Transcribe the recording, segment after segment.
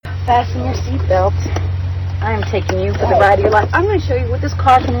Fasten your seatbelt. I am taking you for the ride of your life. I'm going to show you what this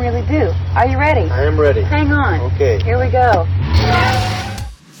car can really do. Are you ready? I am ready. Hang on. Okay. Here we go.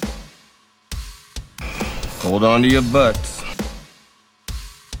 Hold on to your butts.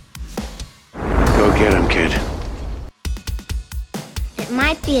 Go get him, kid. It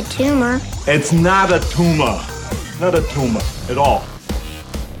might be a tumor. It's not a tumor. Not a tumor at all.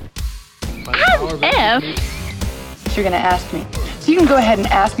 As if you're going to ask me. So you can go ahead and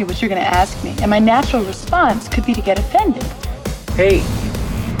ask me what you're going to ask me. And my natural response could be to get offended. Hey,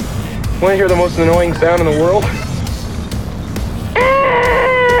 want to hear the most annoying sound in the world?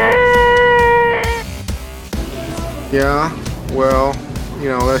 Yeah, well, you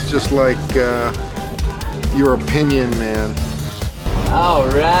know, that's just like your opinion, man. All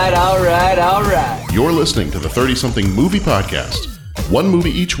right. You're listening to the 30-something movie podcast. One movie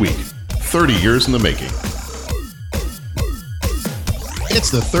each week, 30 years in the making. It's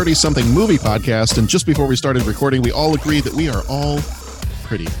the 30-something movie podcast, and just before we started recording, we all agreed that we are all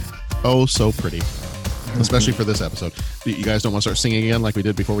pretty. Oh, so pretty. Especially for this episode. You guys don't want to start singing again like we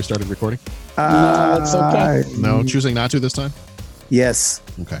did before we started recording? No, it's okay. No, choosing not to this time? Yes.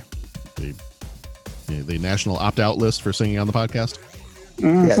 Okay. The national opt-out list for singing on the podcast?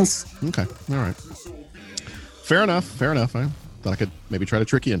 Yes. Okay. All right. Fair enough. I thought I could maybe try to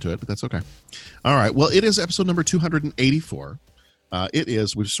trick you into it, but that's okay. All right. Well, it is episode number 284.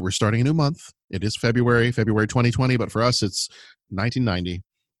 We're starting a new month. It is February 2020, but for us, it's 1990.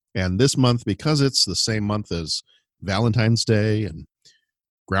 And this month, because it's the same month as Valentine's Day and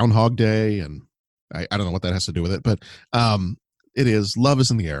Groundhog Day, and I don't know what that has to do with it, but it is Love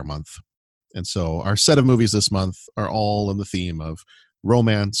is in the Air month. And so our set of movies this month are all in the theme of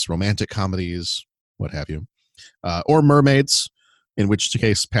romance, romantic comedies, what have you, or mermaids, in which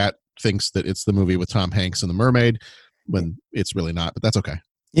case Pat thinks that it's the movie with Tom Hanks and the mermaid, when it's really not, but that's okay.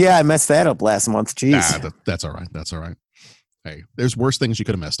 Yeah, I messed that up last month. Jeez. That's all right. That's all right. Hey, there's worse things you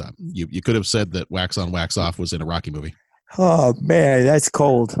could have messed up. You could have said that Wax On, Wax Off was in a Rocky movie. Oh, man, that's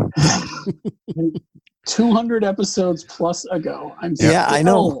cold. 200 episodes plus ago. I'm I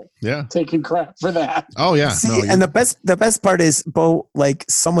know. Yeah, taking crap for that. Oh yeah. See, and the best part is, Bo, like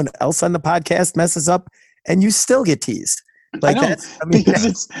someone else on the podcast messes up, and you still get teased. Like I know,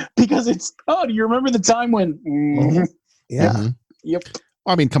 because it's. Oh, do you remember the time when? Yeah. Mm-hmm. Yep.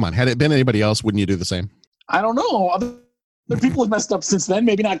 I mean, come on. Had it been anybody else, wouldn't you do the same? I don't know. Other people have messed up since then.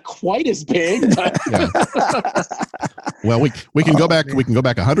 Maybe not quite as big, but. Yeah. Well, we can go back. Man. We can go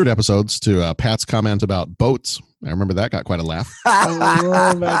back 100 episodes to Pat's comment about boats. I remember that got quite a laugh.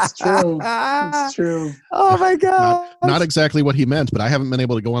 Oh, that's true. That's true. Oh my God! Not exactly what he meant, but I haven't been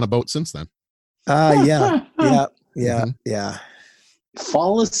able to go on a boat since then. Yeah.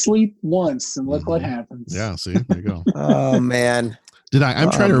 Fall asleep once and look what happens. Yeah. See, there you go. Oh man. Did I? I'm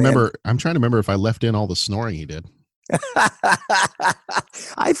trying to remember. I'm trying to remember if I left in all the snoring he did.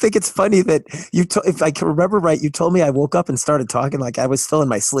 I think it's funny that if I can remember right, you told me I woke up and started talking like I was still in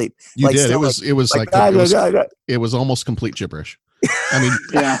my sleep. You like, did. It was it was almost complete gibberish. I mean,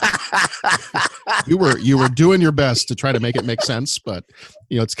 yeah. you were doing your best to try to make it make sense, but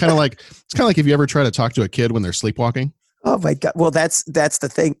it's kind of like if you ever try to talk to a kid when they're sleepwalking. Oh my God! Well, that's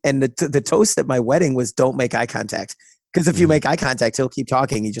the thing. And the toast at my wedding was don't make eye contact, because if you make eye contact, he'll keep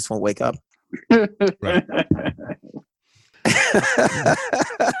talking. He just won't wake up. Right.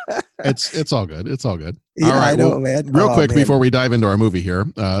 It's all good. It's all good. Yeah, all right, I know, man. Real quick before we dive into our movie here,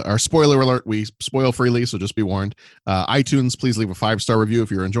 our spoiler alert, we spoil freely, so just be warned. iTunes, please leave a 5-star review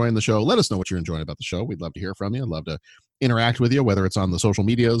if you're enjoying the show. Let us know what you're enjoying about the show. We'd love to hear from you. I'd love to interact with you, whether it's on the social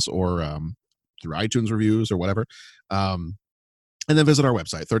medias or through iTunes reviews or whatever. And then visit our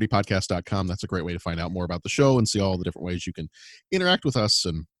website, 30podcast.com. That's a great way to find out more about the show and see all the different ways you can interact with us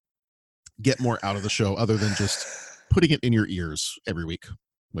and get more out of the show other than just putting it in your ears every week,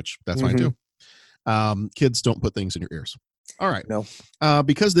 which that's fine too. Kids, don't put things in your ears. All right. No.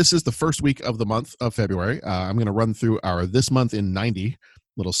 Because this is the first week of the month of February, I'm going to run through our This Month in 90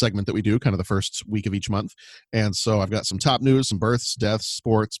 little segment that we do kind of the first week of each month. And so I've got some top news, some births, deaths,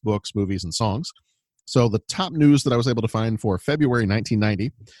 sports, books, movies, and songs. So the top news that I was able to find for February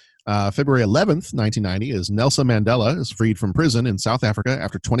 1990, February 11th, 1990, is Nelson Mandela is freed from prison in South Africa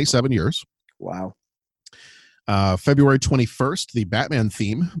after 27 years. Wow. February 21st, the Batman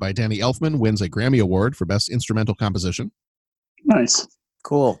theme by Danny Elfman wins a Grammy Award for Best Instrumental Composition. Nice.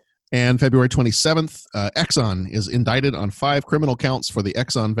 Cool. And February 27th, Exxon is indicted on 5 criminal counts for the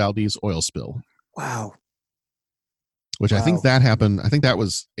Exxon Valdez oil spill. Wow. Which I think that happened, I think that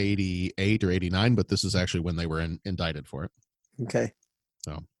was 88 or 89, but this is actually when they were indicted for it. Okay.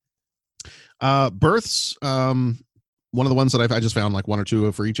 So, births, one of the ones that I just found like one or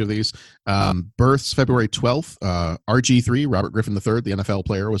two for each of these. Births February 12th. RG3, Robert Griffin III, the NFL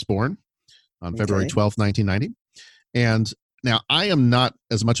player, was born on February 12th, 1990. And now I am not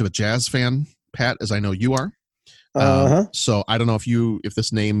as much of a jazz fan, Pat, as I know you are. So I don't know if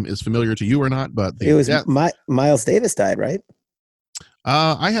this name is familiar to you or not, but it was Miles Davis died, right?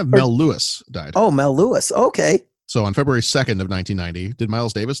 I have Mel Lewis died. Oh, Mel Lewis. Okay. So on February 2nd of 1990, did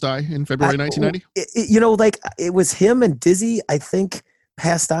Miles Davis die in February 1990? It was him and Dizzy, I think,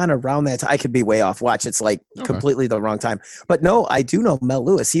 passed on around that time. I could be way off. Watch, it's like completely the wrong time. But no, I do know Mel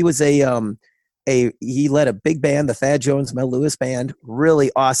Lewis. He was he led a big band, the Thad Jones Mel Lewis Band. Really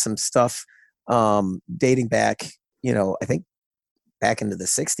awesome stuff, dating back, I think back into the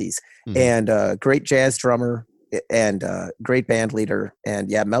 60s. Mm-hmm. And great jazz drummer and great band leader. And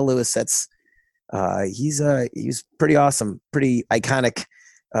yeah, Mel Lewis, he's pretty awesome, pretty iconic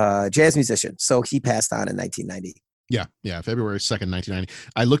jazz musician. So he passed on in 1990. Yeah, February 2nd, 1990.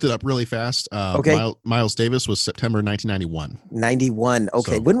 I looked it up really fast. Okay. Miles Davis was September 1991. 91.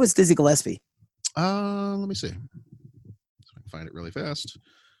 Okay. So, when was Dizzy Gillespie? Let me see. So I can find it really fast.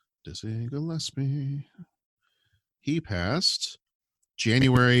 Dizzy Gillespie. He passed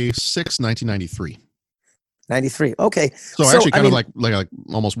January 6, 1993. 93. Okay. So actually kind of like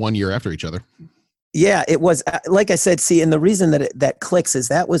almost 1 year after each other. Yeah, it was like I said, see, and the reason that clicks is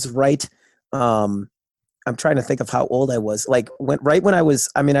that was right. I'm trying to think of how old I was. Like when I was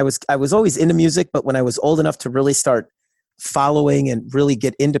always into music, but when I was old enough to really start following and really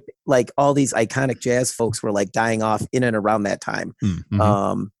get into like all these iconic jazz folks were like dying off in and around that time.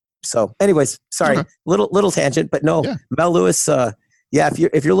 Mm-hmm. So anyways, sorry, okay. little tangent, but no, Mel Lewis.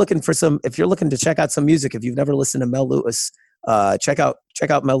 If you're looking to check out some music, if you've never listened to Mel Lewis, check out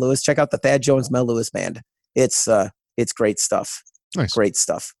Mel Lewis. Check out the Thad Jones Mel Lewis Band. It's great stuff. Nice. Great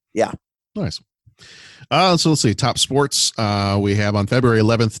stuff. Yeah. Nice. So let's see. Top sports. We have on February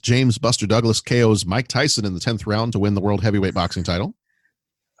 11th, James Buster Douglas KOs Mike Tyson in the 10th round to win the world heavyweight boxing title.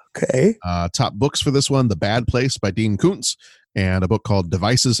 Okay. Top books for this one: The Bad Place by Dean Koontz and a book called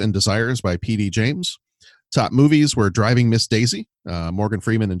Devices and Desires by P.D. James. Top movies were Driving Miss Daisy, Morgan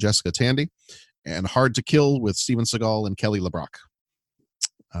Freeman and Jessica Tandy, and Hard to Kill with Steven Seagal and Kelly LeBrock.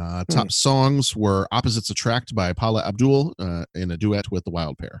 Top songs were Opposites Attract by Paula Abdul in a duet with the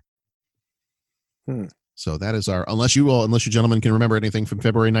Wild Pair. So that is our, unless you gentlemen can remember anything from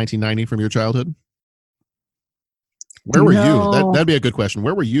February 1990 from your childhood. Where were you? That'd be a good question.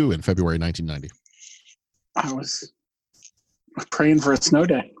 Where were you in February 1990? I was praying for a snow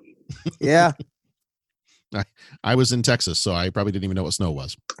day. Yeah. I was in Texas, so I probably didn't even know what snow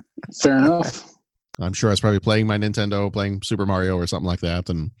was. Fair enough. I'm sure I was probably playing my Nintendo, playing Super Mario or something like that,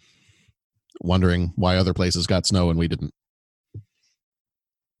 and wondering why other places got snow and we didn't.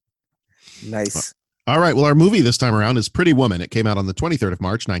 Nice. All right. Well, our movie this time around is Pretty Woman. It came out on the 23rd of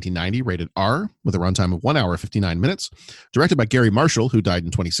March, 1990, rated R, with a runtime of 1 hour, 59 minutes. Directed by Gary Marshall, who died in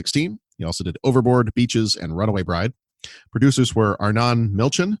 2016. He also did Overboard, Beaches, and Runaway Bride. Producers were Arnon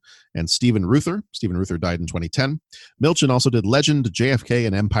Milchan and Stephen Ruther. Stephen Ruther died in 2010. Milchan also did Legend, JFK,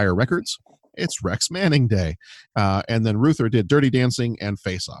 and Empire Records. It's Rex Manning Day. And then Ruther did Dirty Dancing and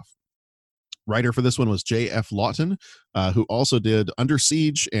Face Off. Writer for this one was J.F. Lawton, who also did Under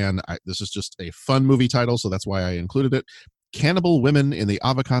Siege, and this is just a fun movie title, so that's why I included it. Cannibal Women in the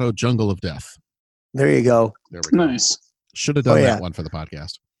Avocado Jungle of Death. There you go. There we go. Nice. Should have done that one for the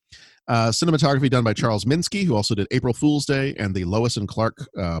podcast. Cinematography done by Charles Minsky, who also did April Fool's Day and the Lois and Clark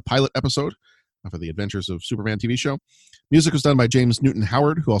pilot episode for the Adventures of Superman TV show. Music was done by James Newton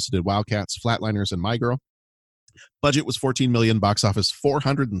Howard, who also did Wildcats, Flatliners, and My Girl. Budget was $14 million, box office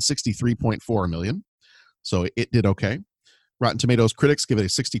 $463.4 million. So it did okay. Rotten Tomatoes critics give it a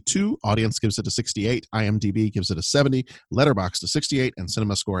 62, audience gives it a 68, IMDb gives it a 70, Letterboxd a 68, and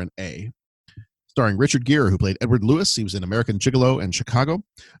CinemaScore an A. Starring Richard Gere, who played Edward Lewis. He was in American Gigolo and Chicago.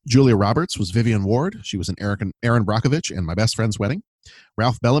 Julia Roberts was Vivian Ward. She was in Aaron Brockovich and My Best Friend's Wedding.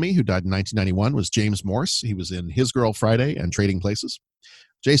 Ralph Bellamy, who died in 1991, was James Morse. He was in His Girl Friday and Trading Places.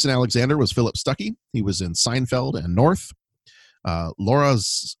 Jason Alexander was Philip Stuckey. He was in Seinfeld and North. Laura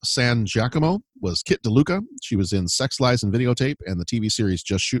San Giacomo was Kit DeLuca. She was in Sex, Lies, and Videotape and the TV series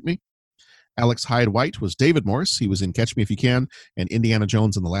Just Shoot Me. Alex Hyde White was David Morse. He was in Catch Me If You Can and Indiana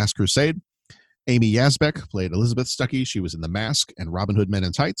Jones and the Last Crusade. Amy Yazbek played Elizabeth Stuckey. She was in The Mask and Robin Hood Men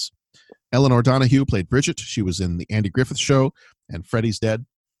in Tights. Eleanor Donahue played Bridget. She was in The Andy Griffith Show and Freddy's Dead.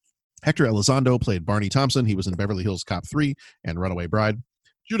 Hector Elizondo played Barney Thompson. He was in Beverly Hills Cop 3 and Runaway Bride.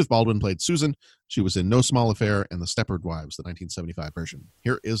 Judith Baldwin played Susan. She was in No Small Affair and The Stepford Wives, the 1975 version.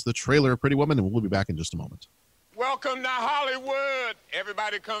 Here is the trailer of Pretty Woman, and we'll be back in just a moment. Welcome to Hollywood.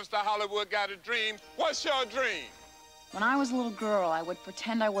 Everybody comes to Hollywood, got a dream. What's your dream? When I was a little girl, I would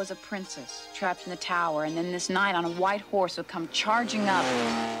pretend I was a princess trapped in the tower, and then this knight on a white horse would come charging up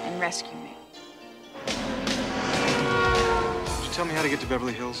and rescue me. Could you tell me how to get to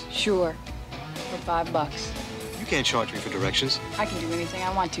Beverly Hills? Sure. For $5. You can't charge me for directions. I can do anything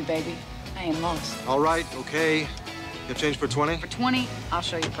I want to, baby. I ain't lost. All right, okay. You have change for 20? For 20, I'll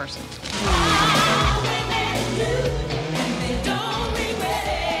show you person.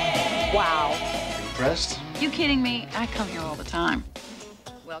 Wow. Impressed? You kidding me? I come here all the time.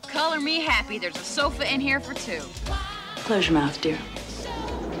 Well, color me happy. There's a sofa in here for two. Close your mouth, dear.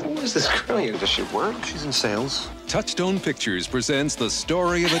 Who is this girl here? Does she work? She's in sales. Touchstone Pictures presents the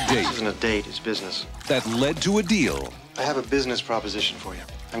story of a date This isn't a date, it's business. that led to a deal. I have a business proposition for you.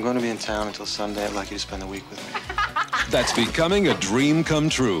 I'm going to be in town until Sunday. I'd like you to spend the week with me. That's becoming a dream come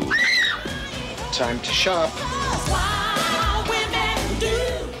true. Time to shop.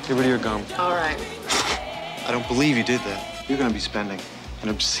 Get rid of your gum. All right. I don't believe you did that. You're going to be spending an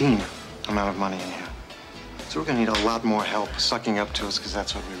obscene amount of money in here. So we're going to need a lot more help sucking up to us because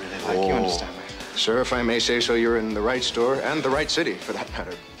that's what we really like. You understand me? Sir, if I may say so, you're in the right store and the right city, for that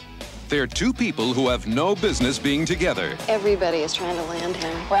matter. They're two people who have no business being together. Everybody is trying to land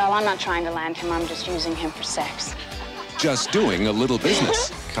him. Well, I'm not trying to land him. I'm just using him for sex. Just doing a little business.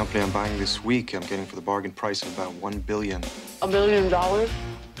 The company I'm buying this week, I'm getting for the bargain price of about $1 billion. $1 billion?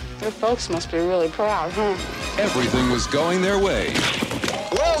 Your folks must be really proud, huh? Everything was going their way.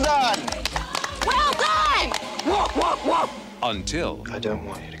 Well done! Well done! Whoa, whoa, whoa! Until I don't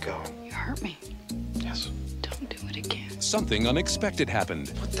want you to go. You hurt me. Yes. Don't do it again. something unexpected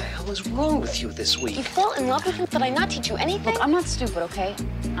happened. What the hell is wrong with you this week? You fell in love with him? Did I not teach you anything? Look, I'm not stupid, okay?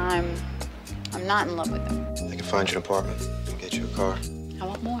 I'm not in love with him. I can find you an apartment and get you a car. I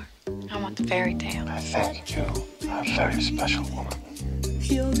want more. I want the fairy tale. I think you are a very special woman.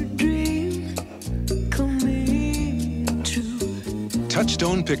 You're a dream coming true.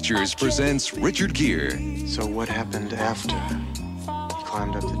 Touchstone Pictures presents Richard Gere. So what happened after? He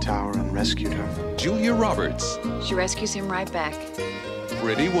climbed up the tower and rescued her. Julia Roberts. She rescues him right back.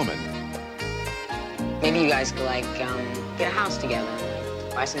 Pretty Woman. Maybe you guys could, like, get a house together.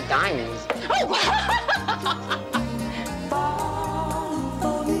 Buy some diamonds.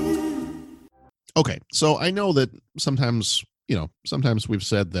 Okay, so I know that sometimes, sometimes we've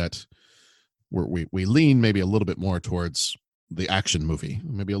said that we lean maybe a little bit more towards the action movie,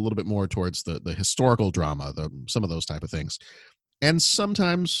 maybe a little bit more towards the historical drama, some of those type of things. And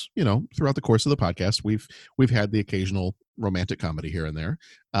sometimes, throughout the course of the podcast, we've had the occasional romantic comedy here and there.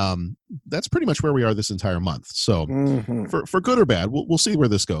 That's pretty much where we are this entire month. So for good or bad, we'll see where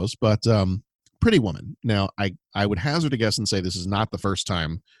this goes. But Pretty Woman. Now, I would hazard a guess and say this is not the first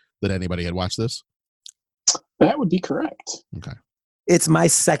time that anybody had watched this. That would be correct. Okay. It's my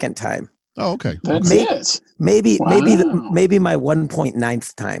second time. Oh, okay. That's it. Maybe Wow. maybe my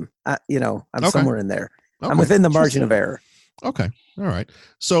 1.9th time. I'm Okay. somewhere in there. Okay. I'm within the margin of error. Okay. All right.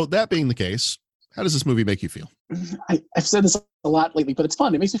 So that being the case, how does this movie make you feel? I've said this a lot lately, but it's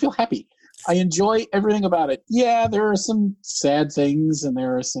fun. It makes me feel happy. I enjoy everything about it. Yeah, there are some sad things and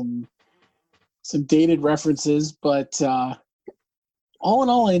there are some dated references, but all in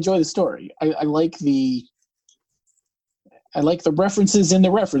all, I enjoy the story. I like the references in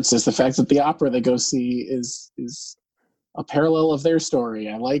the references. The fact that the opera they go see is a parallel of their story.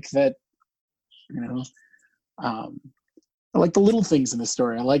 I like that. I like the little things in the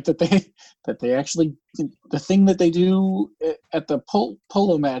story. I like that they actually, the thing that they do at the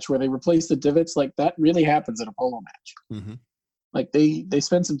polo match where they replace the divots, like that really happens at a polo match. Mm-hmm. Like they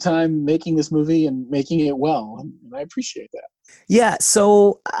spend some time making this movie and making it well, and I appreciate that. Yeah.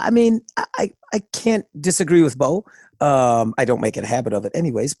 So I mean, I can't disagree with Bo. I don't make it a habit of it,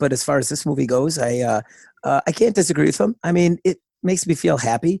 anyways. But as far as this movie goes, I can't disagree with him. I mean, it makes me feel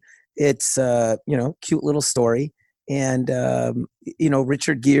happy. It's cute little story. And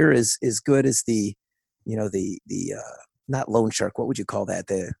Richard Gere is good as the not loan shark. What would you call that?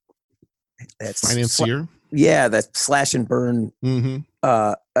 That's financier. That slash and burn. Mm-hmm.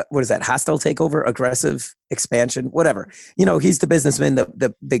 What is that? Hostile takeover, aggressive expansion, whatever. He's the businessman,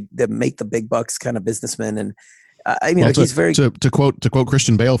 the make the big bucks kind of businessman. And he's very to quote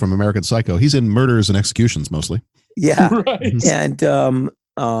Christian Bale from American Psycho. He's in murders and executions mostly. Yeah, right. And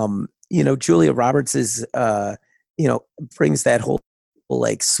Julia Roberts is. Brings that whole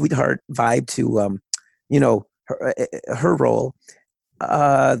like sweetheart vibe to her role.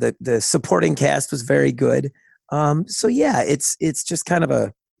 The supporting cast was very good. So yeah, it's just kind of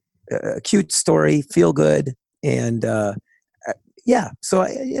a cute story, feel good, and yeah. So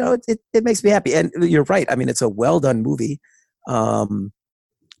it makes me happy. And you're right. I mean, it's a well done movie.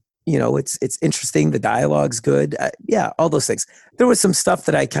 you know, it's interesting. The dialogue's good. Yeah, all those things. There was some stuff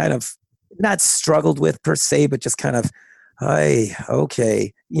that I kind of not struggled with per se, but just kind of,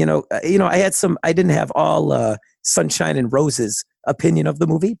 okay. You know, I didn't have all sunshine and roses opinion of the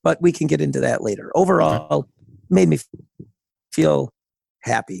movie, but we can get into that later. Overall, made me feel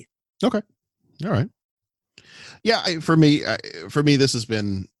happy. Okay. All right. Yeah. For me, this has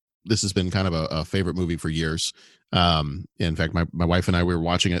been kind of a favorite movie for years. In fact, my wife and I, we were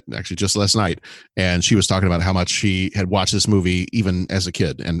watching it actually just last night, and she was talking about how much she had watched this movie even as a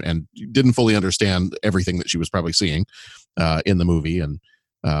kid and didn't fully understand everything that she was probably seeing in the movie, and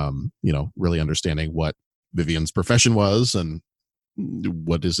you know, really understanding what Vivian's profession was and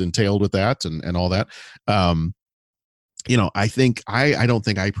what is entailed with that and all that. You know, I don't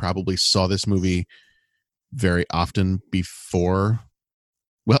think I probably saw this movie very often before.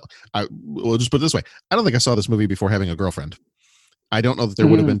 Well, we'll just put it this way. I don't think I saw this movie before having a girlfriend. I don't know that there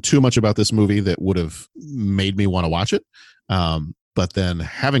would have been too much about this movie that would have made me want to watch it. But then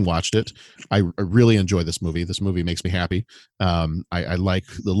having watched it, I really enjoy this movie. This movie makes me happy. I like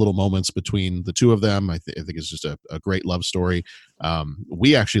the little moments between the two of them. I think it's just a great love story.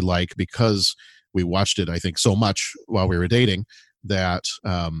 We actually like, because we watched it, I think, so much while we were dating, that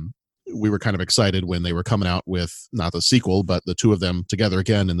we were kind of excited when they were coming out with not the sequel, but the two of them together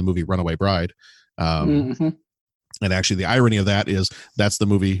again in the movie Runaway Bride. And actually the irony of that is that's the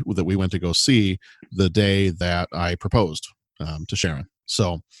movie that we went to go see the day that I proposed to Sharon.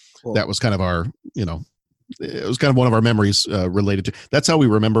 So that was kind of our, you know, it was kind of one of our memories related to, that's how we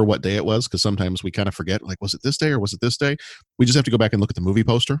remember what day it was. Cause sometimes we kind of forget, like, was it this day or was it this day? We just have to go back and look at the movie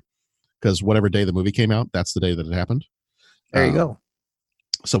poster, because whatever day the movie came out, that's the day that it happened. There you go.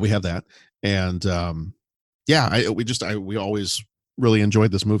 So we have that. And we always really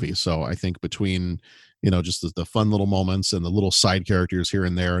enjoyed this movie. So I think between, you know, just the fun little moments and the little side characters here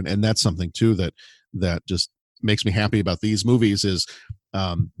and there, and that's something too that just makes me happy about these movies is,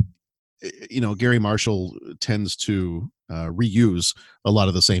 you know, Gary Marshall tends to reuse a lot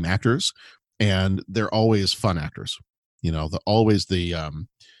of the same actors, and they're always fun actors. You know,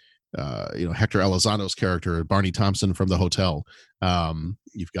 you know, Hector Elizono's character, Barney Thompson from The Hotel.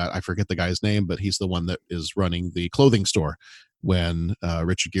 You've got, I forget the guy's name, but he's the one that is running the clothing store when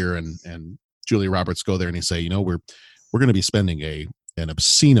Richard Gere and Julia Roberts go there, and they say, you know, we're going to be spending an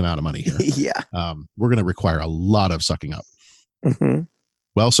obscene amount of money here. Yeah. We're going to require a lot of sucking up.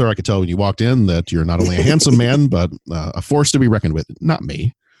 Well, sir, I could tell when you walked in that you're not only a handsome man, but a force to be reckoned with. Not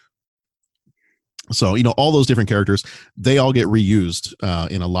me. So, you know, all those different characters, they all get reused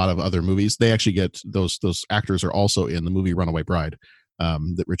in a lot of other movies. They actually get those actors are also in the movie Runaway Bride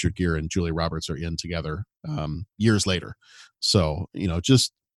that Richard Gere and Julia Roberts are in together years later. So, you know,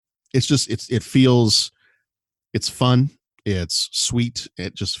 it feels, it's fun. It's sweet.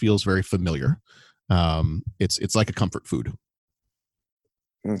 It just feels very familiar. It's like a comfort food.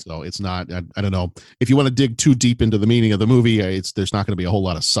 So it's not, I don't know if you want to dig too deep into the meaning of the movie, there's not going to be a whole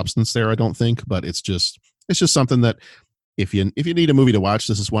lot of substance there, I don't think, but it's just something that if you need a movie to watch,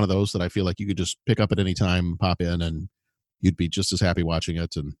 this is one of those that I feel like you could just pick up at any time, pop in, and you'd be just as happy watching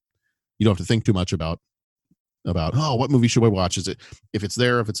it. And you don't have to think too much about, oh, what movie should I watch? Is it, if it's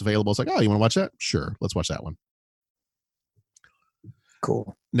there, if it's available, it's like, oh, you want to watch that? Sure. Let's watch that one.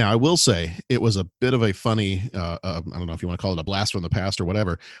 Cool. Now, I will say it was a bit of a funny, I don't know if you want to call it a blast from the past or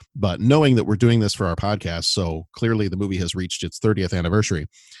whatever, but knowing that we're doing this for our podcast, so clearly the movie has reached its 30th anniversary.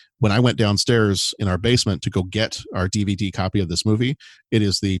 When I went downstairs in our basement to go get our DVD copy of this movie, it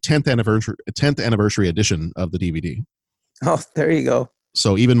is the 10th anniversary edition of the DVD. Oh, there you go.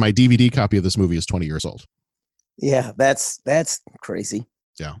 So even my DVD copy of this movie is 20 years old. Yeah, that's crazy.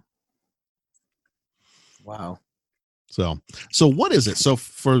 Yeah. Wow. So what is it? So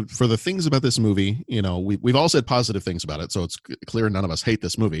for the things about this movie, you know, we've all said positive things about it, so it's clear none of us hate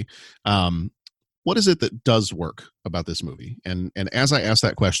this movie. What is it that does work about this movie? And as I ask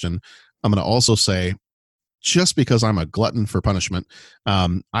that question, I'm going to also say, just because I'm a glutton for punishment,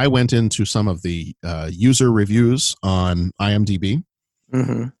 I went into some of the user reviews on IMDb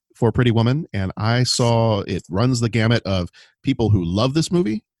for Pretty Woman, and I saw it runs the gamut of people who love this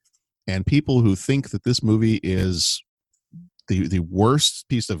movie and people who think that this movie is the worst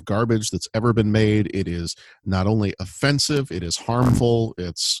piece of garbage that's ever been made. It is not only offensive, it is harmful.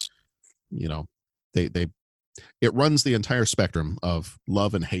 It's, you know, it runs the entire spectrum of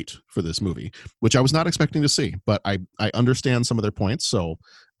love and hate for this movie, which I was not expecting to see, but I understand some of their points. So,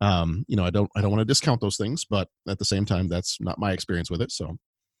 you know, I don't want to discount those things, but at the same time, that's not my experience with it. So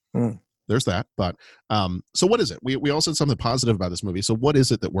there's that. But so what is it? We all said something positive about this movie. So what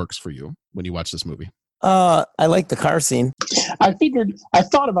is it that works for you when you watch this movie? I like the car scene. I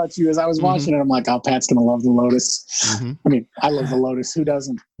thought about you as I was watching it. I'm like, oh, Pat's gonna love the Lotus. I mean, I love the Lotus. Who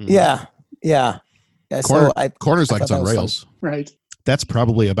doesn't? Yeah. Corners like it's on rails. Right. That's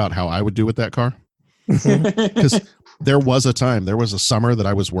probably about how I would do with that car. Because there was a summer that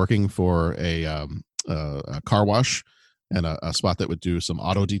I was working for a car wash and a spot that would do some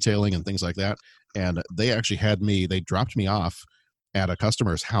auto detailing and things like that. And they actually they dropped me off at a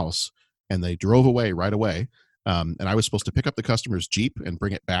customer's house and they drove away right away. And I was supposed to pick up the customer's Jeep and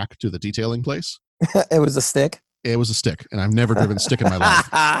bring it back to the detailing place. It was a stick. It was a stick, and I've never driven a stick in my life.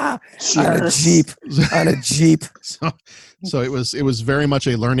 On a Jeep. So it was very much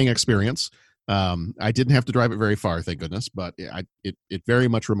a learning experience. I didn't have to drive it very far, thank goodness, but it very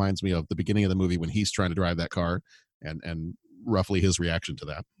much reminds me of the beginning of the movie when he's trying to drive that car and roughly his reaction to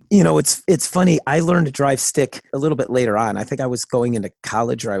that. You know, it's funny. I learned to drive stick a little bit later on. I think I was going into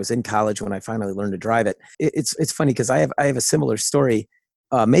college, or I was in college when I finally learned to drive it. It's funny because I have a similar story.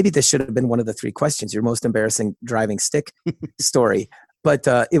 Maybe this should have been one of the 3 questions, your most embarrassing driving stick story. But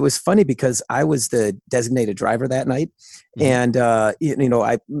it was funny because I was the designated driver that night. And, I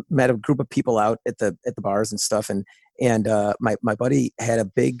met a group of people out at the bars and stuff. And my buddy had a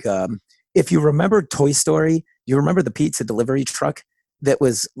big, if you remember Toy Story, you remember the pizza delivery truck that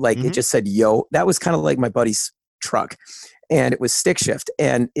was like, it just said, yo, that was kind of like my buddy's truck. And it was stick shift.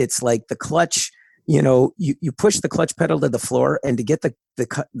 And it's like the clutch, you push the clutch pedal to the floor, and to get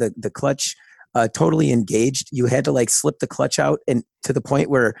the clutch totally engaged, you had to like slip the clutch out, and to the point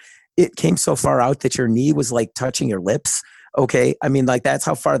where it came so far out that your knee was like touching your lips. Okay. I mean, like that's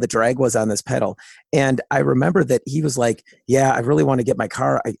how far the drag was on this pedal. And I remember that he was like, yeah, I really want to get my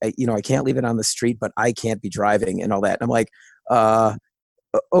car. I can't leave it on the street, but I can't be driving and all that. And I'm like,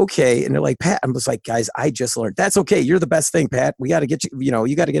 okay. And they're like, Pat, I'm just like, guys, I just learned. That's okay. You're the best thing, Pat. We got to get you,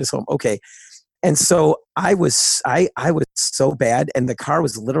 you got to get us home. Okay. And so I was so bad, and the car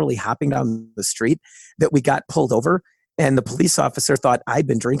was literally hopping down the street that we got pulled over, and the police officer thought I'd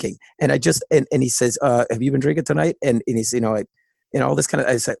been drinking. And I just, and he says, have you been drinking tonight? And he's, all this kind of,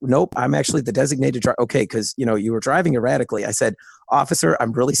 I said, nope, I'm actually the designated driver. Okay. Cause you were driving erratically. I said, officer,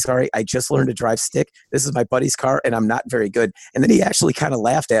 I'm really sorry. I just learned to drive stick. This is my buddy's car and I'm not very good. And then he actually kind of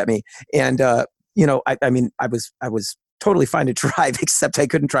laughed at me. And, I was totally fine to drive, except I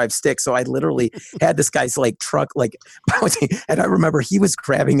couldn't drive stick. So I literally had this guy's like truck, like bouncing. And I remember he was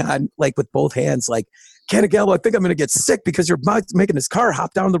grabbing on like with both hands, like, Canagallo, I think I'm going to get sick because you're making this car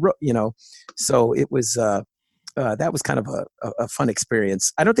hop down the road, So it was, that was kind of a fun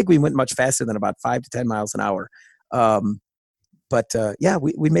experience. I don't think we went much faster than about 5 to 10 miles an hour. But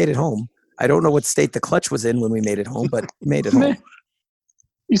we made it home. I don't know what state the clutch was in when we made it home, but we made it home.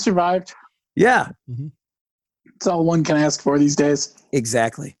 You survived. Yeah. Mm-hmm. That's all one can ask for these days.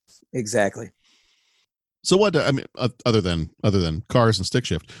 Exactly. So what, other than cars and stick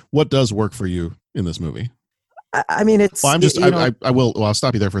shift, what does work for you in this movie? I mean, it's, well, I'll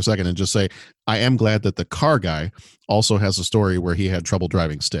stop you there for a second and just say, I am glad that the car guy also has a story where he had trouble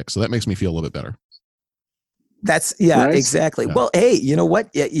driving stick. So that makes me feel a little bit better. That's exactly. Yeah. Well, hey, you know what?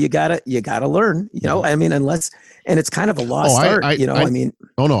 You gotta learn, I mean, and it's kind of a lost art,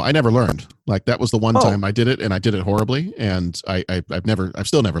 Oh no, I never learned. Like that was the one time I did it, and I did it horribly. And I've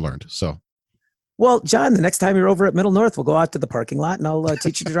still never learned. So. Well, John, the next time you're over at Middle North, we'll go out to the parking lot and I'll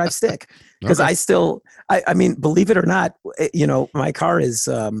teach you to drive stick. Because okay. I mean, believe it or not, my car is,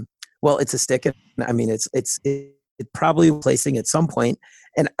 it's a stick. And I mean, it probably replacing at some point.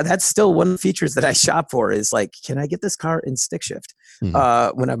 And that's still one of the features that I shop for is like, can I get this car in stick shift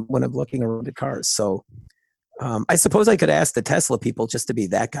when I'm looking around at cars? So I suppose I could ask the Tesla people just to be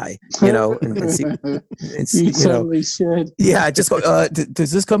that guy, and see. You totally should. Yeah, just go.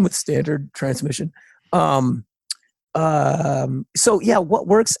 Does this come with standard transmission? So yeah, what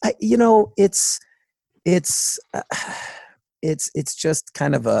works? It's just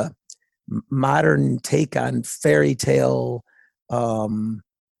kind of a modern take on fairy tale. Two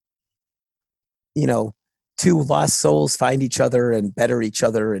lost souls find each other and better each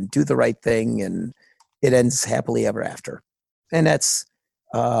other and do the right thing, and it ends happily ever after. And that's,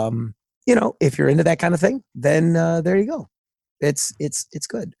 if you're into that kind of thing, then there you go. It's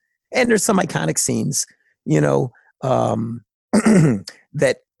good. And there's some iconic scenes,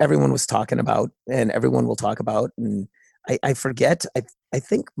 that everyone was talking about and everyone will talk about. And I forget, I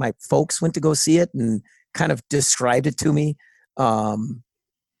think my folks went to go see it and kind of described it to me.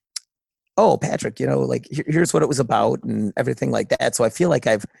 Patrick, here's what it was about and everything like that. So I feel like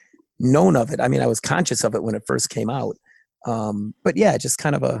I've known of it. I mean, I was conscious of it when it first came out. But yeah, just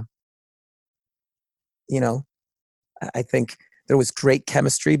kind of I think there was great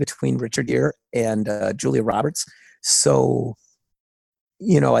chemistry between Richard Gere and Julia Roberts. So,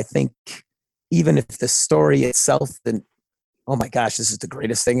 I think even if the story itself, then, oh my gosh, this is the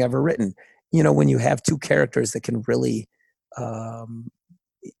greatest thing ever written. When you have two characters that can really, help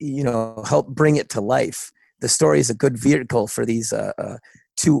bring it to life, the story is a good vehicle for these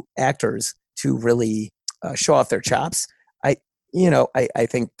two actors to really show off their chops. I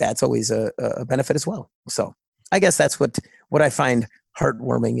think that's always a benefit as well. So I guess that's what I find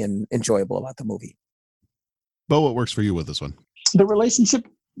heartwarming and enjoyable about the movie. Bo, what works for you with this one? The relationship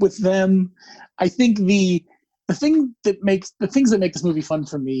with them. I think the things that make this movie fun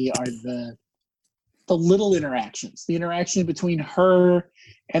for me are the little interactions. The interaction between her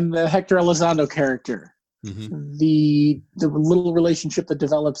and the Hector Elizondo character. Mm-hmm. The little relationship that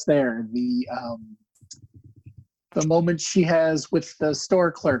develops there. The moment she has with the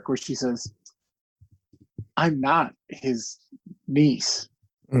store clerk where she says, "I'm not his niece."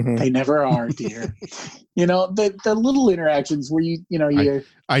 Mm-hmm. They never are, dear. The little interactions where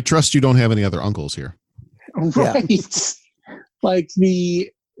I trust you don't have any other uncles here. Right. Yeah. Like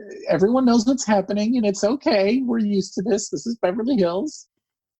everyone knows what's happening and it's okay. We're used to this. This is Beverly Hills.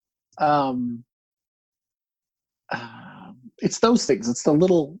 It's those things. It's the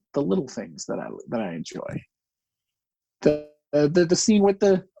little things that I enjoy. The scene with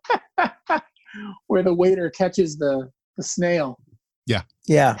the where the waiter catches the snail.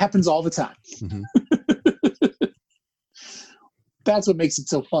 Yeah. Happens all the time. Mm-hmm. That's what makes it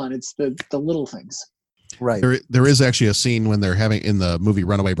so fun. It's the little things. Right. There is actually a scene when they're having in the movie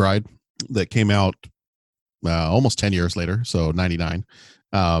Runaway Bride that came out almost 10 years later, so 99.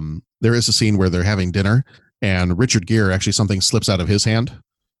 There is a scene where they're having dinner and Richard Gere, actually something slips out of his hand.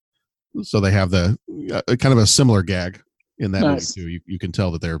 So they have the kind of a similar gag in that movie too. You can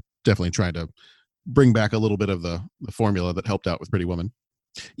tell that they're definitely trying to bring back a little bit of the formula that helped out with Pretty Woman.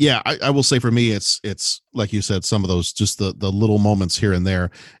 Yeah, I will say for me, it's like you said, some of those, just the little moments here and there.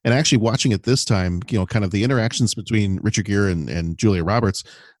 And actually watching it this time, kind of the interactions between Richard Gere and Julia Roberts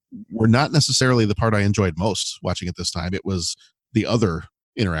were not necessarily the part I enjoyed most watching it this time. It was the other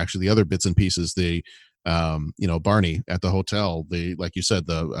interaction, the other bits and pieces, Barney at the hotel, like you said,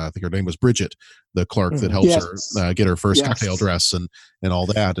 I think her name was Bridget, the clerk that helps her get her first cocktail dress and all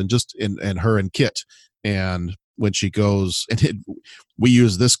that. And just, and her and Kit. And when she goes, and we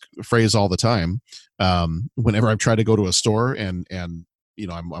use this phrase all the time. Whenever I've tried to go to a store and I'm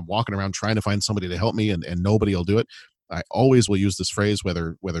walking around trying to find somebody to help me and nobody will do it, I always will use this phrase,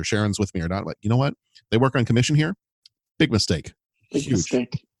 whether Sharon's with me or not. Like, you know what? They work on commission here. Big mistake. Big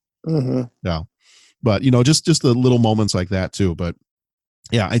mistake. Mm-hmm. Yeah. But just the little moments like that too. But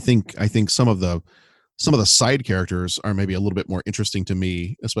yeah, I think some of the side characters are maybe a little bit more interesting to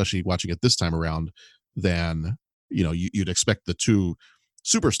me, especially watching it this time around, than you'd expect the two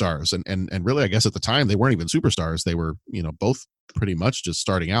superstars. And really, I guess at the time they weren't even superstars. They were both pretty much just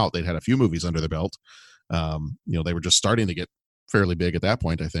starting out. They'd had a few movies under their belt. They were just starting to get fairly big at that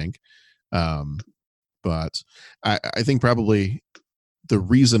point, I think. But I think probably the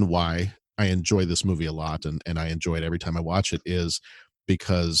reason why I enjoy this movie a lot and I enjoy it every time I watch it is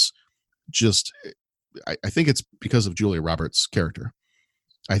because I think it's because of Julia Roberts' character.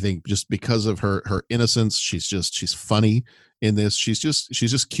 I think just because of her innocence, she's funny in this. She's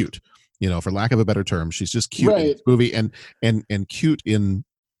just cute, for lack of a better term. She's just cute in this movie and cute in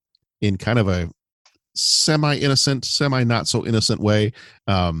kind of a semi-innocent, not so innocent way.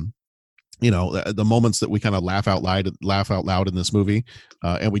 The moments that we kind of laugh out loud in this movie,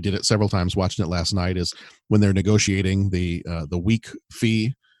 and we did it several times watching it last night, is when they're negotiating the week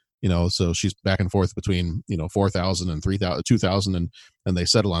fee. So she's back and forth between $4,000 and $2,000, and they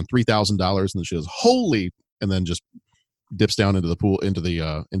settle on $3,000, and then she goes, "Holy!" and then just dips down into the pool, into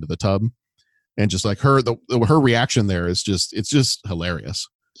the tub, and just like her reaction there is it's just hilarious.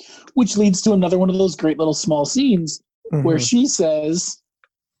 Which leads to another one of those great little small scenes where she says,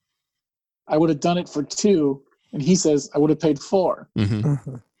 "I would have done it for $2," and he says, "I would have paid $4." Mm-hmm.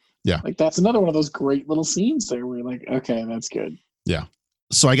 Mm-hmm. Yeah, like that's another one of those great little scenes there where you're like, okay, that's good. Yeah.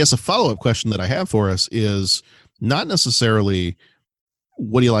 So I guess a follow-up question that I have for us is not necessarily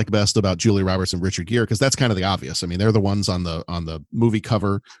what do you like best about Julia Roberts and Richard Gere, because that's kind of the obvious. I mean, they're the ones on the movie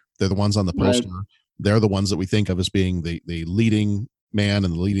cover. They're the ones on the poster. Right. They're the ones that we think of as being the leading man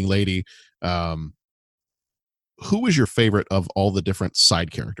and the leading lady. Who is your favorite of all the different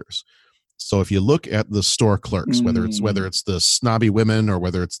side characters? So if you look at the store clerks, whether it's the snobby women or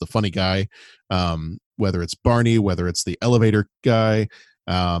whether it's the funny guy, whether it's Barney, whether it's the elevator guy,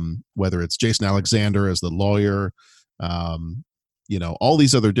 whether it's Jason Alexander as the lawyer, all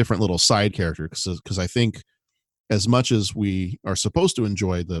these other different little side characters, because I think as much as we are supposed to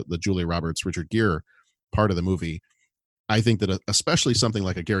enjoy the Julia Roberts, Richard Gere part of the movie, I think that especially something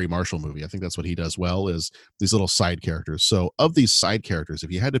like a Gary Marshall movie, I think that's what he does well, is these little side characters. So of these side characters,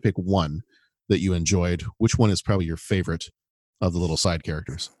 if you had to pick one that you enjoyed, which one is probably your favorite of the little side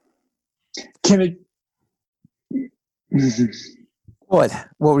characters? Can it? What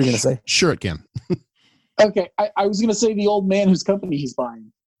were you going to say? Sure, it can. Okay, I was going to say the old man whose company he's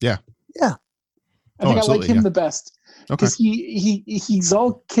buying. Yeah. Yeah. I think I like him the best because he's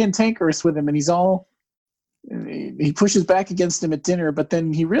all cantankerous with him, and he pushes back against him at dinner, but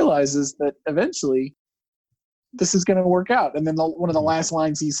then he realizes that eventually this is going to work out. And then one of the last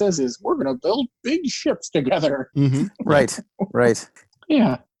lines he says is, "We're going to build big ships together." Mm-hmm. Right.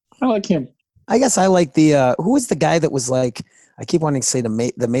 Yeah, I like him. I guess I like the who was the guy that was like, I keep wanting to say the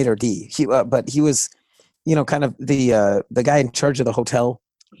maitre d', but he was, kind of the guy in charge of the hotel.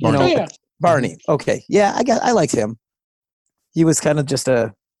 Barney. Okay, yeah, I liked him. He was kind of just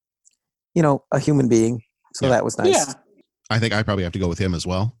a human being, so that was nice. Yeah. I think I probably have to go with him as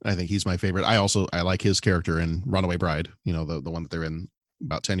well. I think he's my favorite. I like his character in Runaway Bride. The one that they're in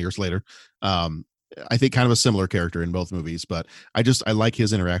about 10 years later. I think kind of a similar character in both movies, but I like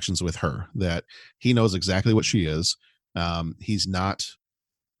his interactions with her, that he knows exactly what she is. He's not,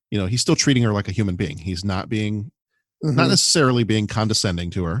 he's still treating her like a human being. He's not being, not necessarily being condescending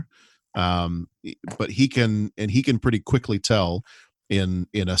to her. But he can pretty quickly tell in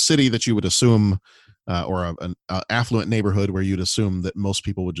a city that you would assume, or an affluent neighborhood where you'd assume that most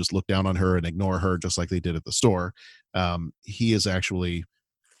people would just look down on her and ignore her just like they did at the store. He is actually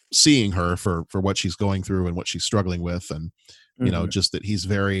seeing her for what she's going through and what she's struggling with. And, just that he's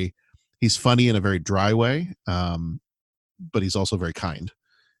funny in a very dry way. But he's also very kind.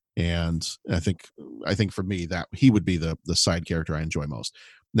 And I think for me that he would be the side character I enjoy most.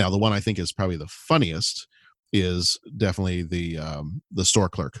 Now, the one I think is probably the funniest is definitely the store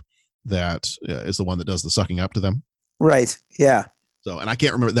clerk that is the one that does the sucking up to them. Right. Yeah. So, and I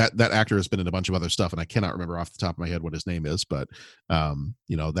can't remember that actor has been in a bunch of other stuff, and I cannot remember off the top of my head what his name is, but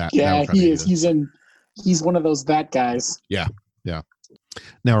that. Yeah, he is. He's one of those guys. Yeah. Yeah.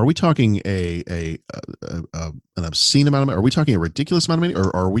 Now, are we talking an obscene amount of money? Are we talking a ridiculous amount of money,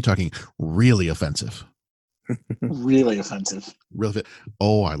 or are we talking really offensive? Really offensive. Really.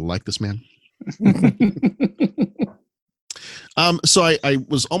 Oh, I like this man. So I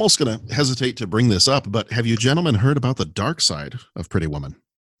was almost going to hesitate to bring this up, but have you gentlemen heard about the dark side of Pretty Woman?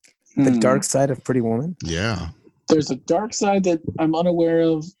 The dark side of Pretty Woman? Yeah. There's a dark side that I'm unaware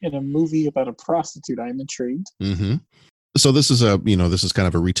of in a movie about a prostitute. I'm intrigued. Mm-hmm. So this is this is kind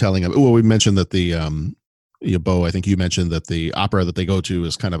of a retelling of, we mentioned that the, Bo, I think you mentioned that the opera that they go to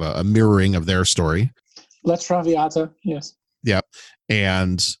is kind of a mirroring of their story. La Traviata, yes. Yeah.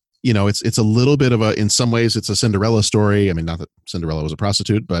 And, it's a little bit of in some ways it's a Cinderella story. I mean, not that Cinderella was a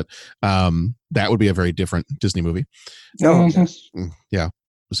prostitute, but that would be a very different Disney movie. Oh, yeah.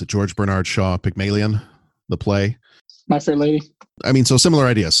 Was it George Bernard Shaw, Pygmalion, the play? My Fair Lady. I mean, so similar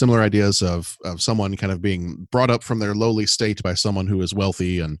ideas of someone kind of being brought up from their lowly state by someone who is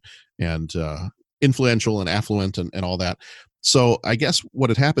wealthy and influential and affluent and all that. So I guess what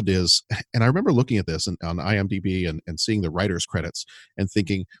had happened is, and I remember looking at this on IMDb and seeing the writer's credits and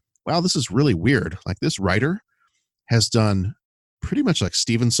thinking, wow, this is really weird. Like, this writer has done pretty much like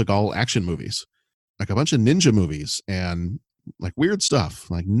Steven Seagal action movies, like a bunch of ninja movies and like weird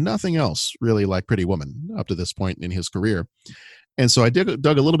stuff, like nothing else really like Pretty Woman up to this point in his career. And so I dug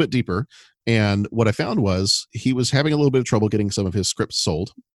a little bit deeper, and what I found was he was having a little bit of trouble getting some of his scripts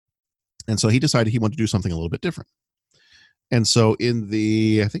sold. And so he decided he wanted to do something a little bit different. And so in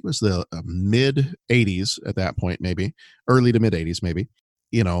I think it was the mid 80s at that point, maybe early to mid 80s, maybe,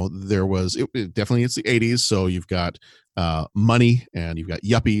 there was, definitely it's the 80s. So you've got money and you've got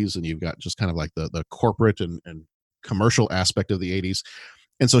yuppies and you've got just kind of like the corporate and commercial aspect of the 80s.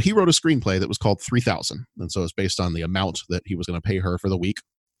 And so he wrote a screenplay that was called 3000. And so it's based on the amount that he was going to pay her for the week.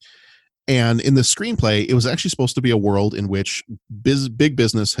 And in the screenplay, it was actually supposed to be a world in which big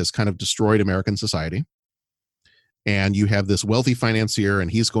business has kind of destroyed American society. And you have this wealthy financier,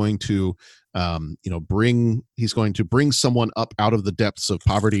 and he's going to, bring someone up out of the depths of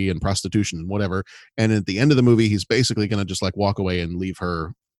poverty and prostitution and whatever. And at the end of the movie, he's basically going to just like walk away and leave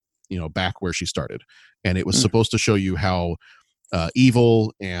her, back where she started. And it was supposed to show you how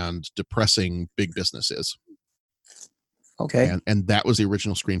evil and depressing big business is. Okay. And that was the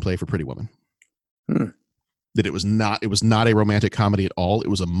original screenplay for Pretty Woman. That it was not a romantic comedy at all. It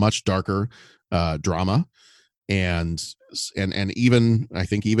was a much darker drama. And even, I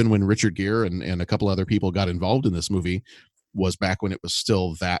think even when Richard Gere and a couple other people got involved in this movie was back when it was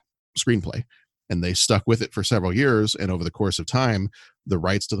still that screenplay. and they stuck with it for several years. And over the course of time, the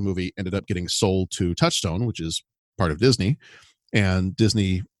rights to the movie ended up getting sold to Touchstone, which is part of Disney. And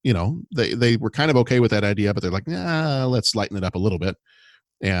Disney, they were kind of okay with that idea, but they're like, nah, let's lighten it up a little bit.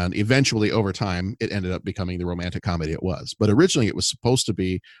 And eventually, over time, it ended up becoming the romantic comedy it was. But originally, it was supposed to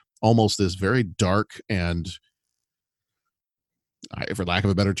be almost this very dark and, for lack of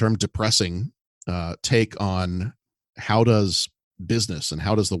a better term, depressing take on how does business and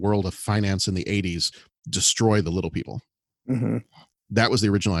how does the world of finance in the 80s destroy the little people. Mm-hmm. That was the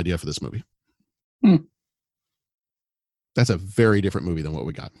original idea for this movie. Hmm. That's a very different movie than what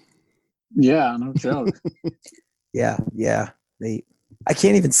we got. Yeah, no joke. Yeah. I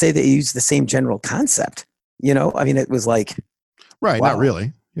can't even say they used the same general concept. I mean, it was like, right. Wow. Not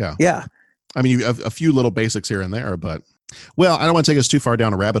really. Yeah. Yeah. I mean, you have a few little basics here and there, but well, I don't want to take us too far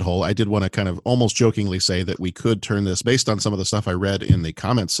down a rabbit hole. I did want to kind of almost jokingly say that we could turn this, based on some of the stuff I read in the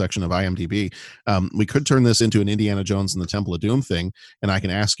comments section of IMDb, we could turn this into an Indiana Jones and the Temple of Doom thing, and I can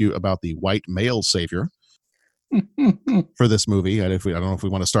ask you about the white male savior for this movie. And I don't know if we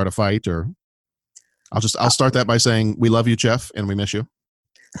want to start a fight, or I'll start that by saying we love you, Jeff, and we miss you.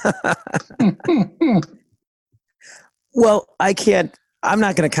 Well, I'm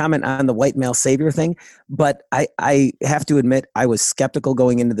not going to comment on the white male savior thing, but I have to admit I was skeptical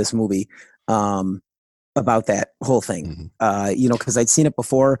going into this movie about that whole thing. Mm-hmm. Because I'd seen it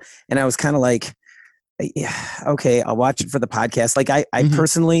before, and I was kind of like, yeah, okay, I'll watch it for the podcast. Like I Mm-hmm.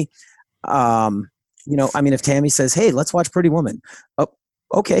 personally, I mean, if Tammy says, "Hey, let's watch Pretty Woman," oh,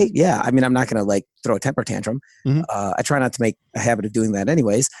 okay, yeah. I mean, I'm not going to like throw a temper tantrum. Mm-hmm. I try not to make a habit of doing that,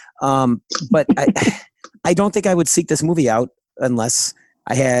 anyways. But I don't think I would seek this movie out unless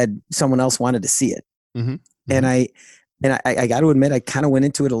I had someone else wanted to see it. Mm-hmm. And I got to admit, I kind of went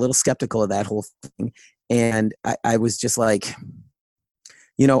into it a little skeptical of that whole thing. And I was just like,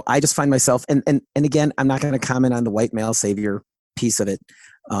 I just find myself, and again, I'm not going to comment on the white male savior piece of it.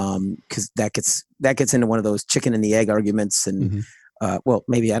 Cause that gets into one of those chicken and the egg arguments. And, well,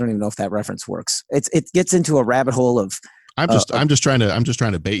 maybe I don't even know if that reference works. It gets into a rabbit hole of, I'm just trying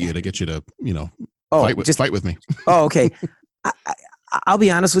to bait you to get you to, fight with me. Oh, okay. I'll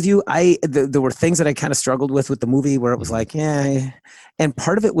be honest with you. There were things that I kind of struggled with the movie where it was like, yeah. And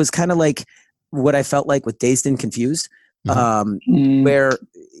part of it was kind of like what I felt like with Dazed and Confused, where,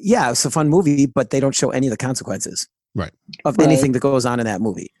 yeah, it's a fun movie, but they don't show any of the consequences of anything that goes on in that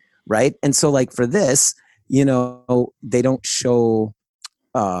movie. Right. And so like for this, they don't show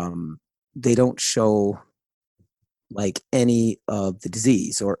like any of the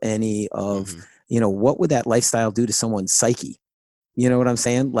disease or any of, what would that lifestyle do to someone's psyche? You know what I'm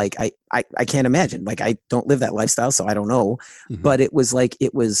saying? Like, I can't imagine. Like, I don't live that lifestyle, so I don't know. Mm-hmm. But it was like,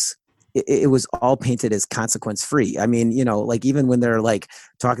 it was all painted as consequence free. I mean, like even when they're like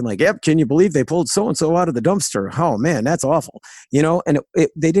talking like, yep, can you believe they pulled so-and-so out of the dumpster? Oh man, that's awful. And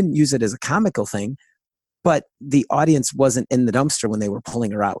they didn't use it as a comical thing, but the audience wasn't in the dumpster when they were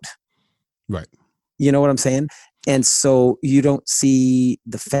pulling her out. Right. You know what I'm saying? And so you don't see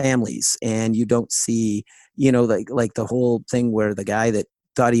the families, and you don't see, like the whole thing where the guy that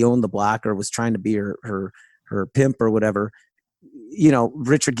thought he owned the block or was trying to be her pimp or whatever,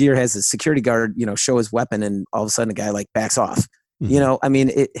 Richard Gere has his security guard, show his weapon, and all of a sudden the guy like backs off. Mm-hmm. I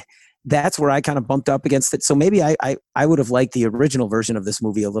mean, that's where I kind of bumped up against it. So maybe I would have liked the original version of this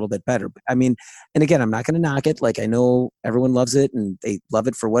movie a little bit better. I mean, and again, I'm not going to knock it. Like, I know everyone loves it and they love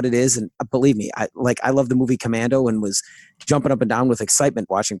it for what it is. And believe me, I love the movie Commando and was jumping up and down with excitement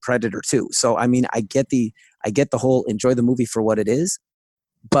watching Predator 2. So, I mean, I get the whole enjoy the movie for what it is.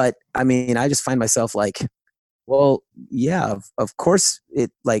 But I mean, I just find myself like, well, yeah, of course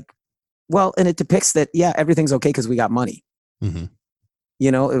it and it depicts that, yeah, everything's okay because we got money. Mm-hmm.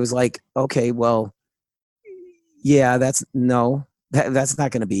 It was like, okay, well, yeah, that's not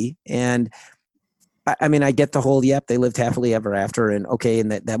going to be. And I mean, I get the whole, yep, they lived happily ever after. And okay.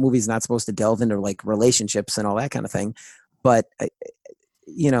 And that movie's not supposed to delve into like relationships and all that kind of thing. But,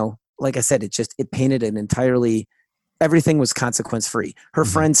 like I said, it painted an entirely, everything was consequence free. Her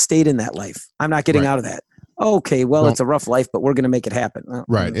friend stayed in that life. I'm not getting out of that. Okay, well, it's a rough life, but we're going to make it happen.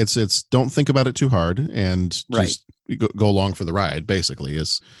 Right. It's don't think about it too hard and just go along for the ride, basically,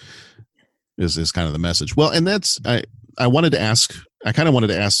 is kind of the message. Well, and that's, I kind of wanted to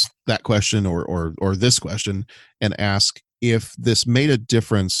ask that question or this question and ask if this made a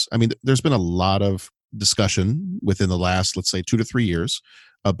difference. I mean, there's been a lot of discussion within the last, let's say, 2 to 3 years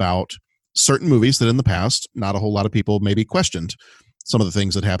about certain movies that in the past, not a whole lot of people maybe questioned some of the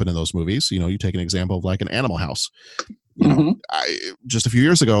things that happen in those movies. You take an example of like an Animal House. Just a few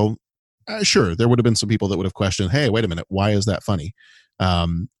years ago, sure, there would have been some people that would have questioned, hey, wait a minute, why is that funny?